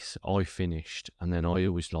the race. I finished, and then I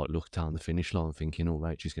always looked down the finish line thinking, oh,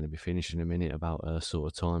 Rachel's going to be finishing in a minute, about her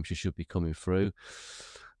sort of time. She should be coming through.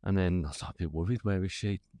 And then I was a bit worried, where is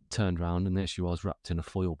she? Turned around, and there she was, wrapped in a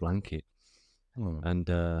foil blanket. And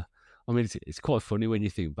I mean, it's quite funny when you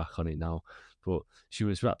think back on it now, but she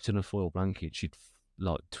was wrapped in a foil blanket. She'd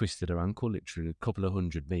twisted her ankle literally a couple of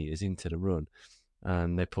 100 meters into the run,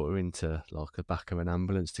 and they put her into the back of an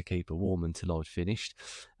ambulance to keep her warm until I'd finished.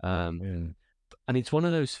 And it's one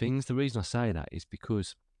of those things. The reason I say that is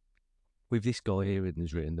because with this guy here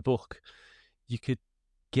who's written the book, you could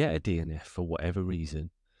get a DNF for whatever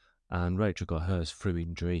reason. And Rachel got hers through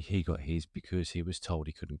injury. He got his because he was told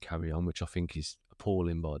he couldn't carry on, which I think is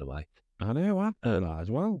appalling, by the way. I know, I heard that as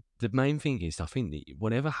well. The main thing is, I think that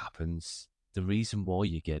whatever happens, the reason why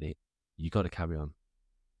you get it, you got to carry on.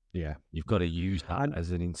 Yeah, you've got to use that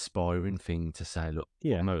as an inspiring thing to say, look, a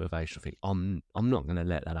motivational thing. I'm not going to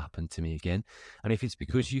let that happen to me again. And if it's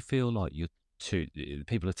because you feel like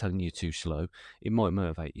people are telling you too slow, it might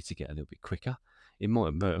motivate you to get a little bit quicker. It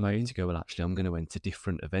might motivate you to go, well, actually, I'm going to enter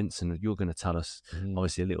different events, and you're going to tell us,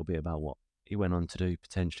 obviously, a little bit about what he went on to do,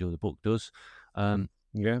 potentially, or the book does. And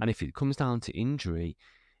if it comes down to injury,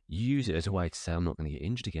 use it as a way to say, I'm not going to get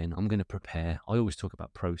injured again. I'm going to prepare. I always talk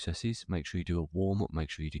about processes. Make sure you do a warm-up. Make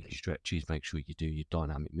sure you do your stretches. Make sure you do your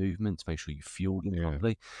dynamic movements. Make sure you fuel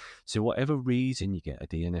properly. So whatever reason you get a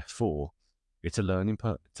DNF for, it's a learning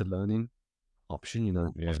option. You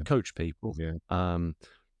know, I've coached people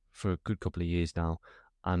for a good couple of years now,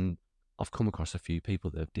 and I've come across a few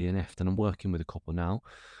people that have DNF'd, and I'm working with a couple now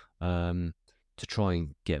to try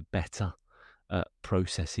and get better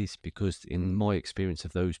processes, because in my experience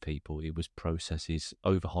of those people, it was processes: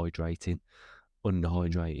 overhydrating,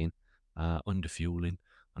 underhydrating, underfueling.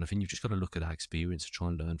 And I think you've just got to look at that experience to try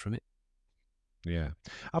and learn from it. Yeah,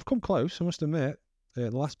 I've come close, I must admit.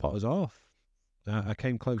 The last pot was off. I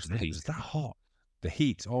came close. It was that hot. The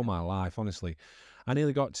heat all my life, honestly. I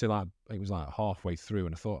nearly got to it was halfway through,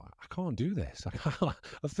 and I thought, I can't do this. I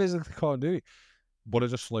physically can't do it. But I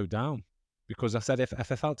just slowed down. Because I said, if I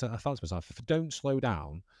felt to myself, if I don't slow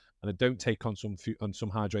down and I don't take on some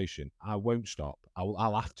hydration, I won't stop.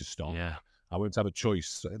 I'll have to stop. Yeah, I won't have a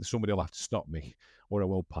choice. Somebody will have to stop me, or I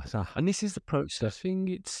will pass out. And this is the process thing.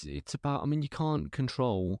 It's about. I mean, you can't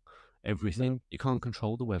control everything. You can't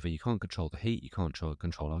control the weather. You can't control the heat. You can't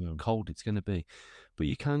control how cold it's going to be, but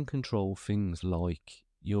you can control things like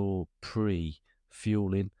your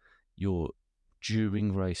pre-fueling, your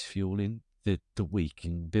during race fueling. The week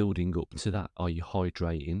building up to that. Are you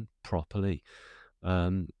hydrating properly?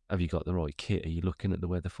 Have you got the right kit? Are you looking at the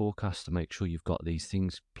weather forecast to make sure you've got these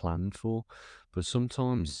things planned for? But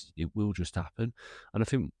sometimes it will just happen. And I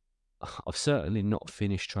think I've certainly not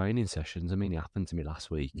finished training sessions. I mean, it happened to me last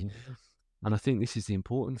week. And I think this is the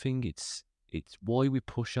important thing. It's why we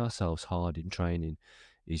push ourselves hard in training,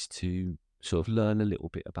 is to sort of learn a little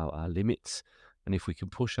bit about our limits. And if we can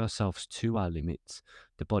push ourselves to our limits,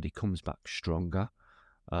 the body comes back stronger.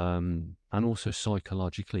 And also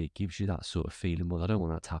psychologically, it gives you that sort of feeling, well, I don't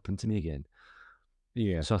want that to happen to me again.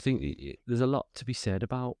 Yeah. So I think there's a lot to be said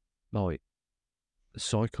about,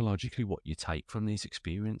 psychologically, what you take from these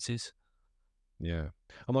experiences. Yeah.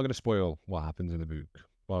 I'm not going to spoil what happens in the book.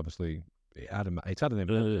 Well, obviously, it's had an impact.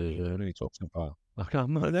 It only talks about.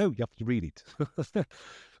 No, you have to read it.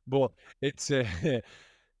 But it's...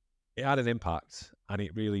 it had an impact, and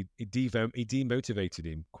it demotivated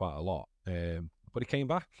him quite a lot. But he came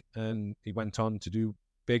back, and he went on to do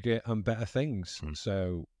bigger and better things.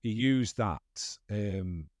 So he used that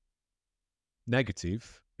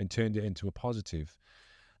negative and turned it into a positive.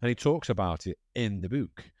 And he talks about it in the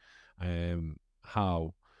book,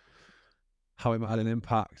 how it had an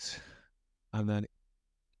impact, and then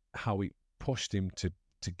how it pushed him to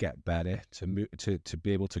get better, to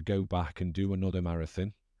be able to go back and do another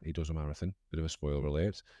marathon. He does a marathon, bit of a spoiler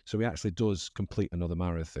alert. So he actually does complete another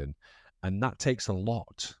marathon, and that takes a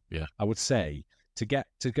lot. Yeah. I would say to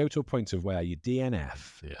go to a point of where you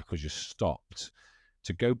DNF Yeah. because you stopped,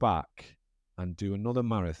 to go back and do another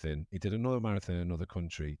marathon. He did another marathon in another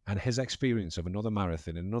country, and his experience of another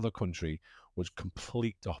marathon in another country was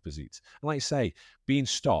complete opposite. And like you say, being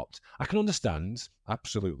stopped, I can understand,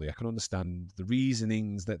 absolutely, I can understand the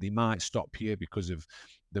reasonings that they might stop here because of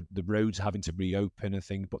the roads having to reopen and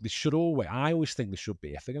things, but I always think there should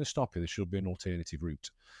be, if they're going to stop you, there should be an alternative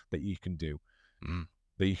route that you can do,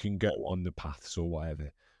 that you can go on the paths or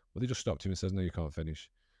whatever. Well, they just stopped him and says, no, you can't finish.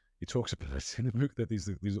 He talks about it in the book that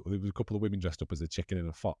there was a couple of women dressed up as a chicken and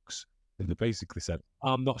a fox, and they basically said,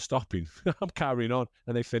 "I'm not stopping, I'm carrying on,"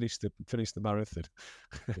 and they finished the marathon,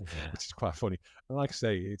 which is quite funny. And like I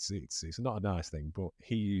say, it's not a nice thing, but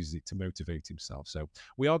he used it to motivate himself. So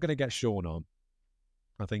we are going to get Sean on.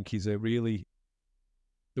 I think he's a really,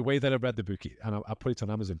 the way that I read the book, and I put it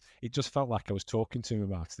on Amazon, it just felt like I was talking to him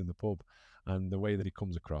about it in the pub, and the way that he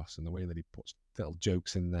comes across and the way that he puts little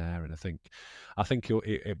jokes in there, and I think it'll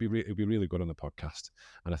be really good on the podcast,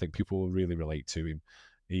 and I think people will really relate to him.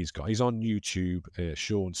 He's on YouTube.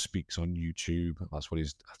 Sean Speaks on YouTube. That's what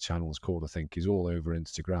his channel is called. I think he's all over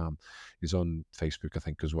Instagram. He's on Facebook, I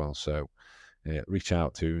think, as well. So reach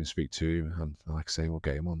out to him and speak to him, and like I say, we'll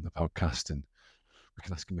get him on the podcast and we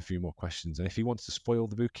can ask him a few more questions. And if he wants to spoil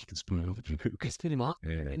the book, he can spoil the book. Get him on.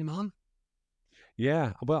 Get him on.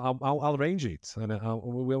 Yeah, well, I'll arrange it, and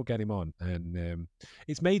we'll get him on. And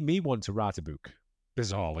it's made me want to write a book,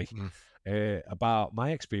 bizarrely, about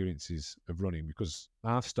my experiences of running, because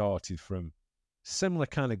I've started from similar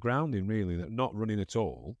kind of grounding, really, that not running at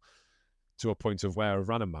all, to a point of where I've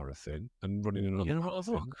ran a marathon and running another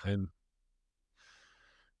marathon. And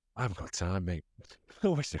I haven't got time, mate. I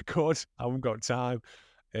wish I could. I haven't got time.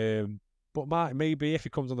 But maybe if he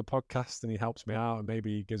comes on the podcast and he helps me out and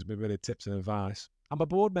maybe he gives me a bit of tips and advice. I'm a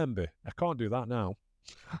board member. I can't do that now.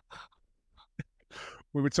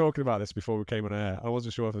 We were talking about this before we came on air. I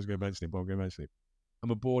wasn't sure if I was going to mention it, but I'm going to mention it.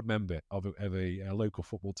 I'm a board member of a local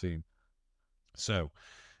football team. So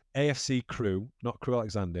AFC Crew, not Crew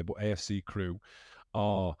Alexander, but AFC Crew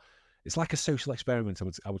it's like a social experiment,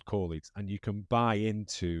 I would call it, and you can buy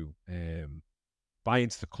into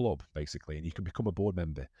the club basically, and you can become a board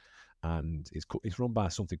member. And it's run by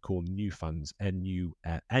something called NUFANS,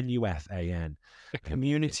 NUFAN, a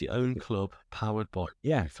community-owned club powered by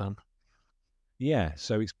NUFAN. Yeah,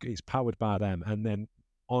 so it's powered by them, and then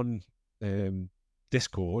on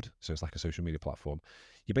Discord, so it's like a social media platform,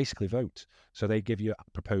 you basically vote. So they give you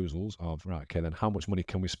proposals of, right, okay, then how much money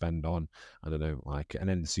can we spend on, I don't know, like an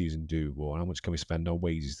end of season do, or how much can we spend on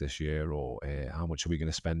wages this year, or how much are we going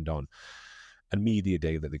to spend on a media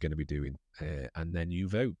day that they're going to be doing, and then you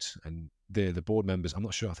vote, and the board members, I'm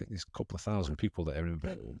not sure, I think there's a couple of thousand people that are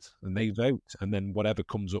involved, and they vote, and then whatever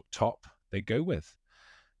comes up top, they go with.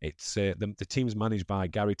 It's the team's managed by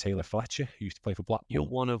Gary Taylor Fletcher, who used to play for Blackpool. You're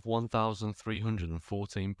one of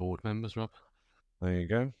 1,314 board members, Rob. There you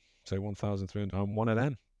go. So 1,300. I'm one of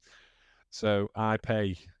them. So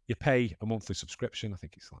you pay a monthly subscription. I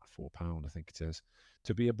think it's like £4. I think it is,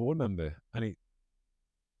 to be a board member, and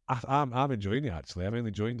I'm enjoying it actually. I've only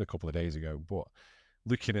joined a couple of days ago, but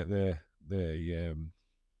looking at their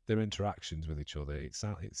interactions with each other, it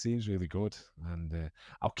seems really good, and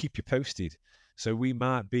I'll keep you posted. So we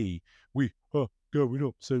might be going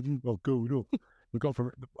up. So going up. We got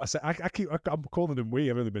from. I'm calling them we.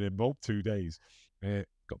 I've only been involved 2 days.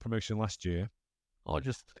 Got promotion last year. I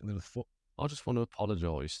just want to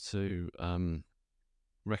apologise to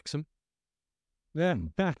Wrexham. Yeah,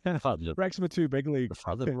 Wrexham are too big league.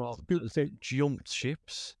 Rob jumped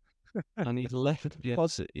ships, and he's left.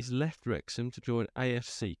 He's left Wrexham to join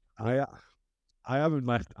AFC. I haven't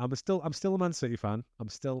left. I'm still a Man City fan. I'm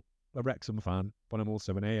still a Wrexham fan, but I'm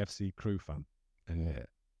also an AFC Crew fan.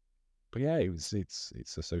 But yeah, it's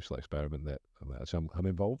a social experiment that I'm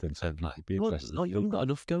involved in. So you haven't got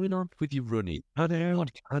enough going on with your running. I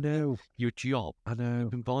know. Your job. I know.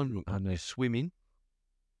 Combined with swimming.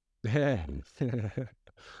 Yeah.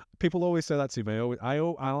 People always say that to me. I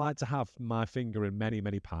like to have my finger in many,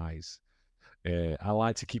 many pies. I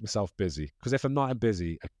like to keep myself busy, because if I'm not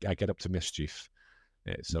busy, I get up to mischief.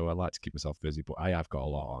 So I like to keep myself busy, but I have got a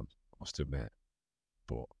lot on, I must admit.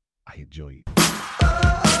 But I enjoy it.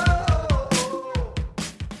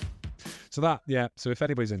 So if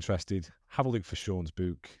anybody's interested, have a look for Sean's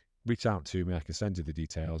book. Reach out to me. I can send you the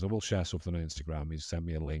details. I will share something on Instagram. He's send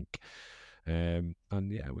me a link. And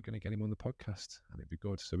yeah, we're going to get him on the podcast, and it'd be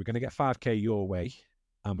good. So we're going to get 5K your way,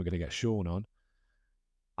 and we're going to get Sean on.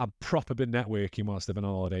 I've proper been networking whilst I've been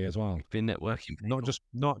on holiday as well. Been networking, not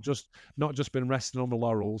just been resting on the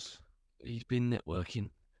laurels. He's been networking.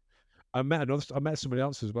 I met somebody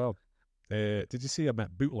else as well. Did you see? I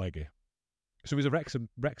met Bootlegger. So he's a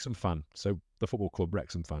Wrexham fan. So the football club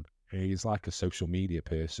Wrexham fan. He's like a social media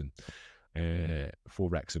person for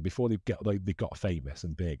Wrexham before they got famous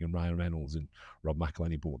and big, and Ryan Reynolds and Rob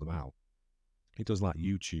McElhenney bought them out. He does like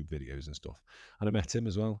YouTube videos and stuff. And I met him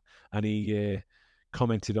as well, and he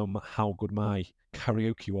commented on how good my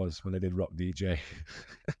karaoke was when I did Rock DJ.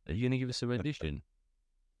 Are you going to give us a rendition?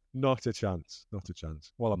 Not a chance. Not a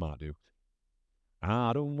chance. Well, I might do.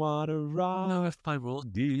 I don't want to rob No, if I roll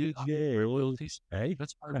DJ. royalties. Hey?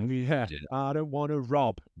 That's Yeah. I don't want to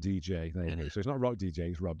rob DJ. There you go. So it's not Rock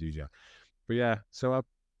DJ, it's Rob DJ. But yeah, so I've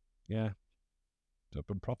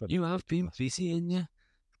been proper. You have been busy, ain't you?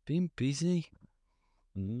 Been busy.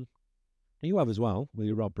 Mm-hmm. You have as well with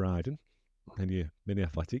your Rob Brydon and your mini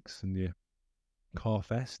athletics and your car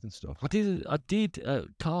fest and stuff. I did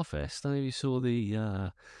Carfest. I know you saw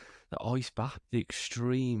the ice bath, the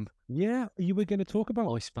extreme Yeah, you were going to talk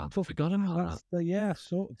about ice bath. I forgot about that. Yeah,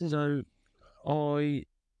 so I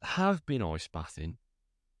have been ice bathing,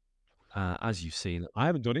 as you've seen. I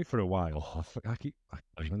haven't done it for a while. I keep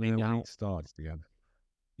Have you when cleaned it it out? starts again.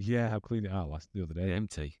 Yeah, I cleaned it out the other day.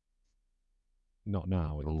 Empty. Not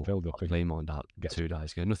now. It Oh, filled up. I cleaned mine out Gets- 2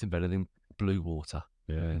 days ago. Nothing better than blue water.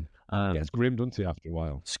 Yeah, it's grim, doesn't it? After a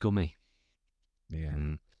while. Scummy.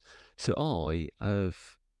 Yeah. So I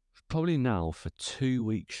have probably now for 2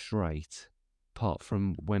 weeks straight, apart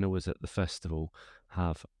from when I was at the festival,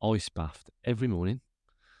 have ice bathed every morning.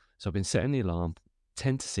 So I've been setting the alarm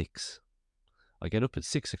 10 to 6. I get up at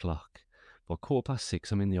 6 o'clock. By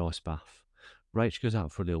 6:15, I'm in the ice bath. Rach goes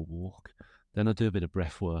out for a little walk. Then I do a bit of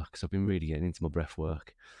breath work because I've been really getting into my breath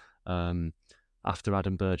work. After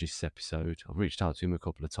Adam Burgess' episode, I've reached out to him a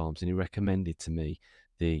couple of times and he recommended to me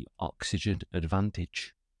the Oxygen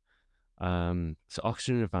Advantage. So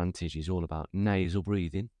Oxygen Advantage is all about nasal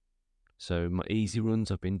breathing. So my easy runs,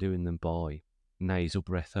 I've been doing them by nasal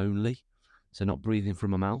breath only. So not breathing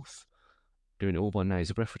from my mouth, doing it all by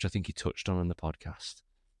nasal breath, which I think he touched on the podcast.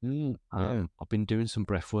 Yeah. I've been doing some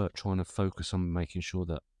breath work, trying to focus on making sure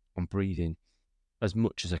that I'm breathing as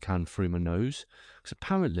much as I can through my nose. Because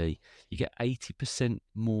apparently you get 80%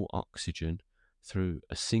 more oxygen through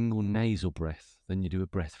a single nasal breath than you do a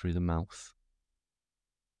breath through the mouth.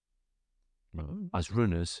 As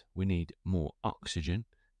runners, we need more oxygen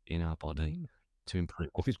in our body to improve.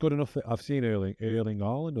 If it's good enough, I've seen Erling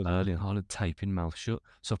Haaland. does it? Erling Haaland taping mouth shut.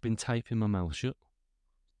 So I've been taping my mouth shut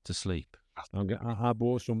to sleep. I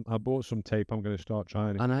bought some tape. I'm going to start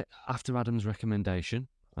trying it. And after Adam's recommendation,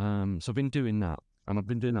 so I've been doing that, and I've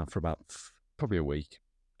been doing that for about probably a week.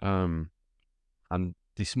 And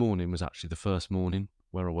this morning was actually the first morning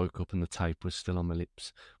where I woke up and the tape was still on my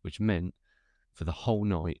lips, which meant for the whole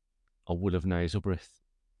night I would have nasal breathed,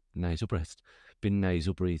 been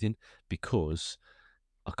nasal breathing, because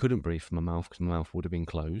I couldn't breathe from my mouth because my mouth would have been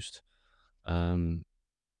closed. And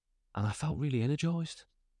I felt really energised.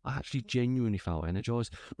 I actually genuinely felt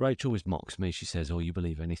energised. Rachel always mocks me. She says, "Oh, you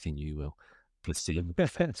believe anything, you will." Placebo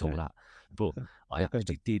effect, all that. But I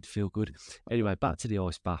actually did feel good. Anyway, back to the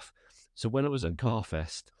ice bath. So when I was at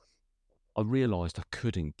Carfest, I realised I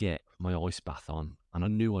couldn't get my ice bath on, and I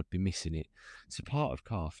knew I'd be missing it. It's a part of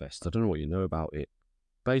Carfest. I don't know what you know about it.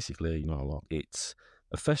 Basically, Not a lot. it's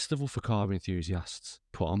a festival for car enthusiasts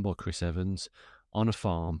put on by Chris Evans on a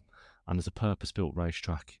farm, and there's a purpose-built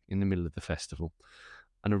racetrack in the middle of the festival.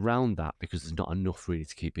 And around that, because there's not enough really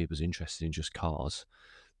to keep people interested in just cars,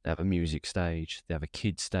 they have a music stage, they have a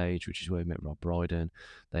kids stage, which is where we met Rob Brydon,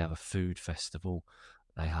 they have a food festival,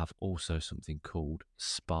 they have also something called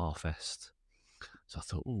Sparfest. So I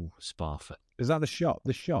thought, oh, Sparfest. Is that the shop?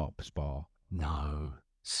 The shop Spa? No,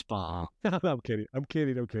 Spa. I'm kidding.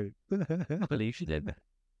 I believe she did.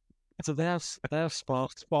 So they have Spa.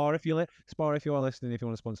 Spa, if you are listening, if you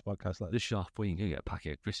want to sponsor the podcast, The shop where you can get a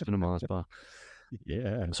packet of crisp and a Mars bar.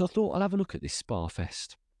 yeah. So I thought I'll have a look at this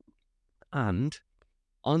Sparfest. And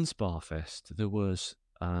on Sparfest, there was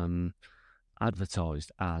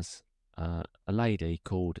advertised as a lady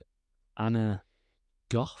called Anna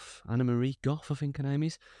Marie Goff, I think her name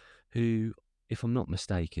is, who, if I'm not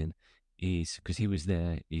mistaken, is, because he was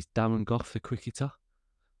there, is Darren Goff, the cricketer.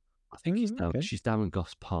 I think okay. she's Darren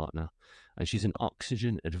Goff's partner, and she's an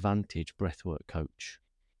Oxygen Advantage breathwork coach.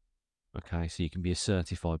 Okay, so you can be a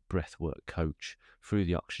certified breathwork coach through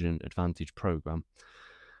the Oxygen Advantage program.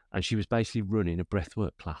 And she was basically running a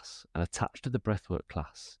breathwork class, and attached to the breathwork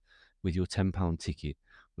class with your £10 ticket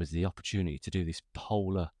was the opportunity to do this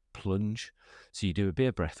polar plunge. So you do a bit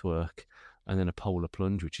of breathwork and then a polar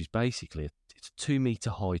plunge, which is basically it's a 2 meter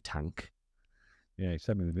high tank. Yeah, he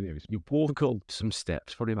sent me the video. You walk up some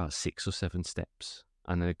steps, probably about 6 or 7 steps,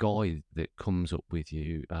 and then a guy that comes up with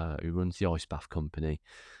you, who runs the ice bath company,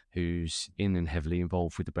 who's in and heavily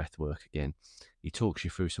involved with the breath work again. He talks you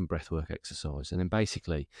through some breath work exercise, and then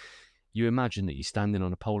basically you imagine that you're standing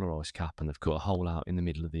on a polar ice cap and they've cut a hole out in the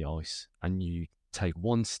middle of the ice, and you take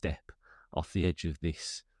one step off the edge of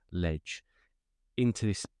this ledge into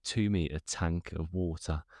this 2 meter tank of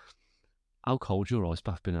water. How cold's your ice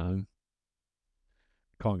bath been at home?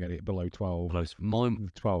 Can't get it below 12. Mine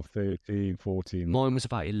 12, 13, 14. Mine was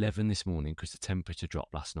about 11 this morning because the temperature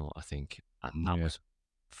dropped last night, I think, and that was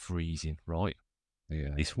freezing, right?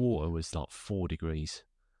 Yeah. This water was like 4 degrees.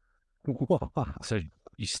 So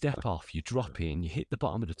you step off, you drop in, you hit the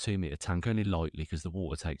bottom of the 2 meter tank only lightly because the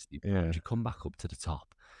water takes the Yeah. You come back up to the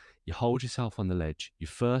top, you hold yourself on the ledge. Your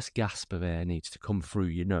first gasp of air needs to come through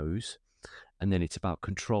your nose, and then it's about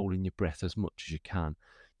controlling your breath as much as you can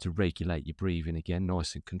to regulate your breathing again,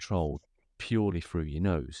 nice and controlled, purely through your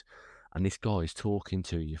nose. And this guy is talking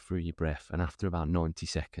to you through your breath, and after about 90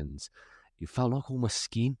 seconds, it felt like all my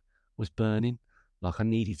skin was burning. Like I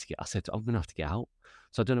needed to I said, I'm going to have to get out.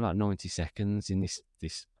 So I've done about 90 seconds in this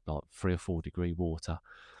like 3 or 4 degree water.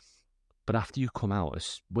 But after you come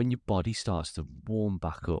out, when your body starts to warm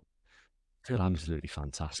back up, I feel absolutely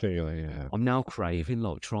fantastic. Yeah. I'm now craving,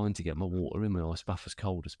 like, trying to get my water in my ice bath as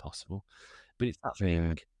cold as possible. But it's that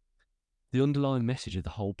thing. The underlying message of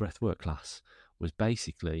the whole breathwork class was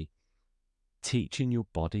basically teaching your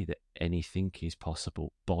body that anything is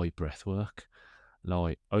possible by breathwork,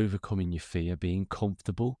 like overcoming your fear, being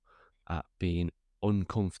comfortable at being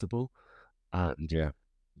uncomfortable. And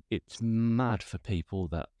it's mad for people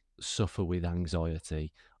that suffer with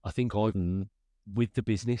anxiety. I think I've, with the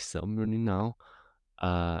business that I'm running now,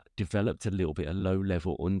 developed a little bit of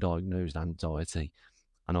low-level undiagnosed anxiety.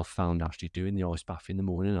 And I've found actually doing the ice bath in the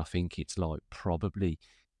morning, I think it's like probably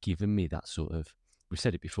given me that sort of, we've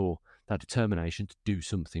said it before, that determination to do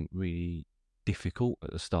something really difficult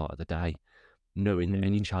at the start of the day, knowing that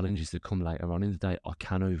any challenges that come later on in the day I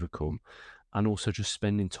can overcome. And also just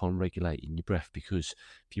spending time regulating your breath, because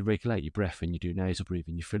if you regulate your breath and you do nasal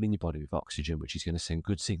breathing, you're filling your body with oxygen, which is going to send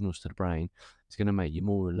good signals to the brain. It's going to make you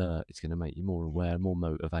more alert. It's going to make you more aware, more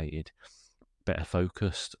motivated, better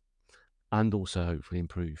focused, and also hopefully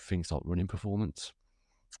improve things like running performance.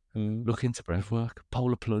 Look into breath work,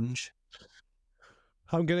 polar plunge.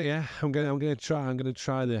 I'm gonna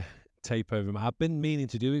try the tape over. I've been meaning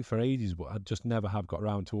to do it for ages, but I just never have got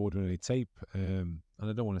around to ordering any tape. And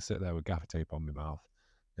I don't want to sit there with gaffer tape on my mouth.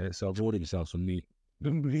 So I've ordered myself some neat.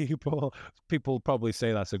 People probably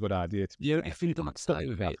say that's a good idea. If you don't stay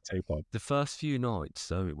with it, tape on. The first few nights,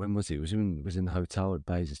 so when was it? It was in the hotel at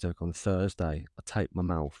Basingstoke on Thursday. I taped my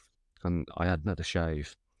mouth and I hadn't had a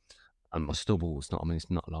shave, and my stubble's not. I mean, it's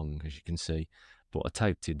not long as you can see, but I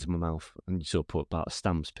taped it into my mouth, and you sort of put about a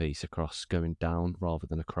stamps piece across, going down rather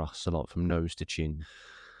than across, a lot from nose to chin.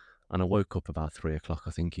 And I woke up about 3 o'clock, I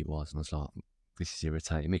think it was, and I was like, "This is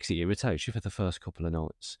irritating." It irritates you for the first couple of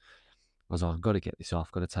nights. I was like, "I've got to get this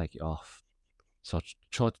off. Got to take it off." So I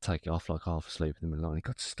tried to take it off like half asleep in the middle of the night. It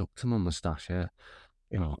got stuck to my moustache here.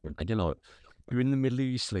 And you're like, you're in the middle of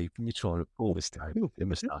your sleep and you're trying to pull this down your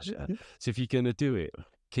moustache here. So if you're going to do it,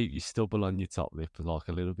 keep your stubble on your top lip like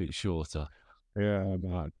a little bit shorter. Yeah,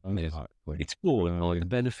 it's cool. The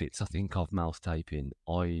benefits, I think, of mouth taping,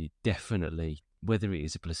 I definitely, whether it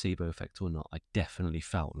is a placebo effect or not, I definitely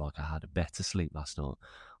felt like I had a better sleep last night.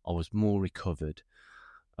 I was more recovered.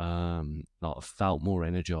 Like I felt more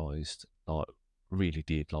energized. Like really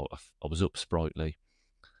did. Like I was up sprightly.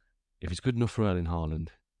 If it's good enough for Erling Haaland,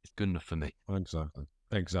 it's good enough for me. Exactly.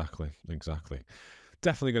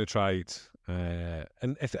 Definitely going to try it.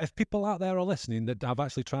 And if people out there are listening that have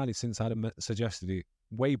actually tried it since Adam suggested it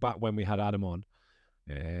way back when we had Adam on,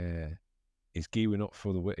 he's gearing up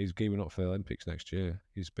for the Olympics next year.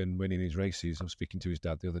 He's been winning his races. I was speaking to his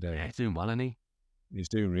dad the other day. Yeah, he's doing well, isn't he? He's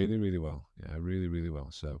doing really, really well. Yeah, really, really well.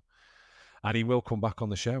 So, and he will come back on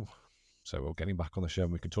the show. So we'll get him back on the show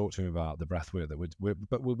and we can talk to him about the breath work that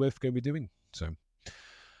we're both going to be doing. So,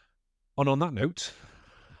 on that note,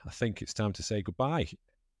 I think it's time to say goodbye.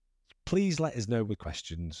 Please let us know with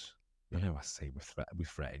questions. I know I say we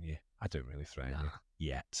threaten you. I don't really threaten you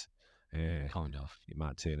yet. Kind of. It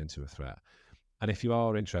might turn into a threat. And if you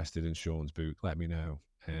are interested in Sean's book, let me know.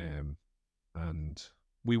 And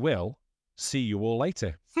we will see you all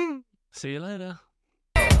later. See you later.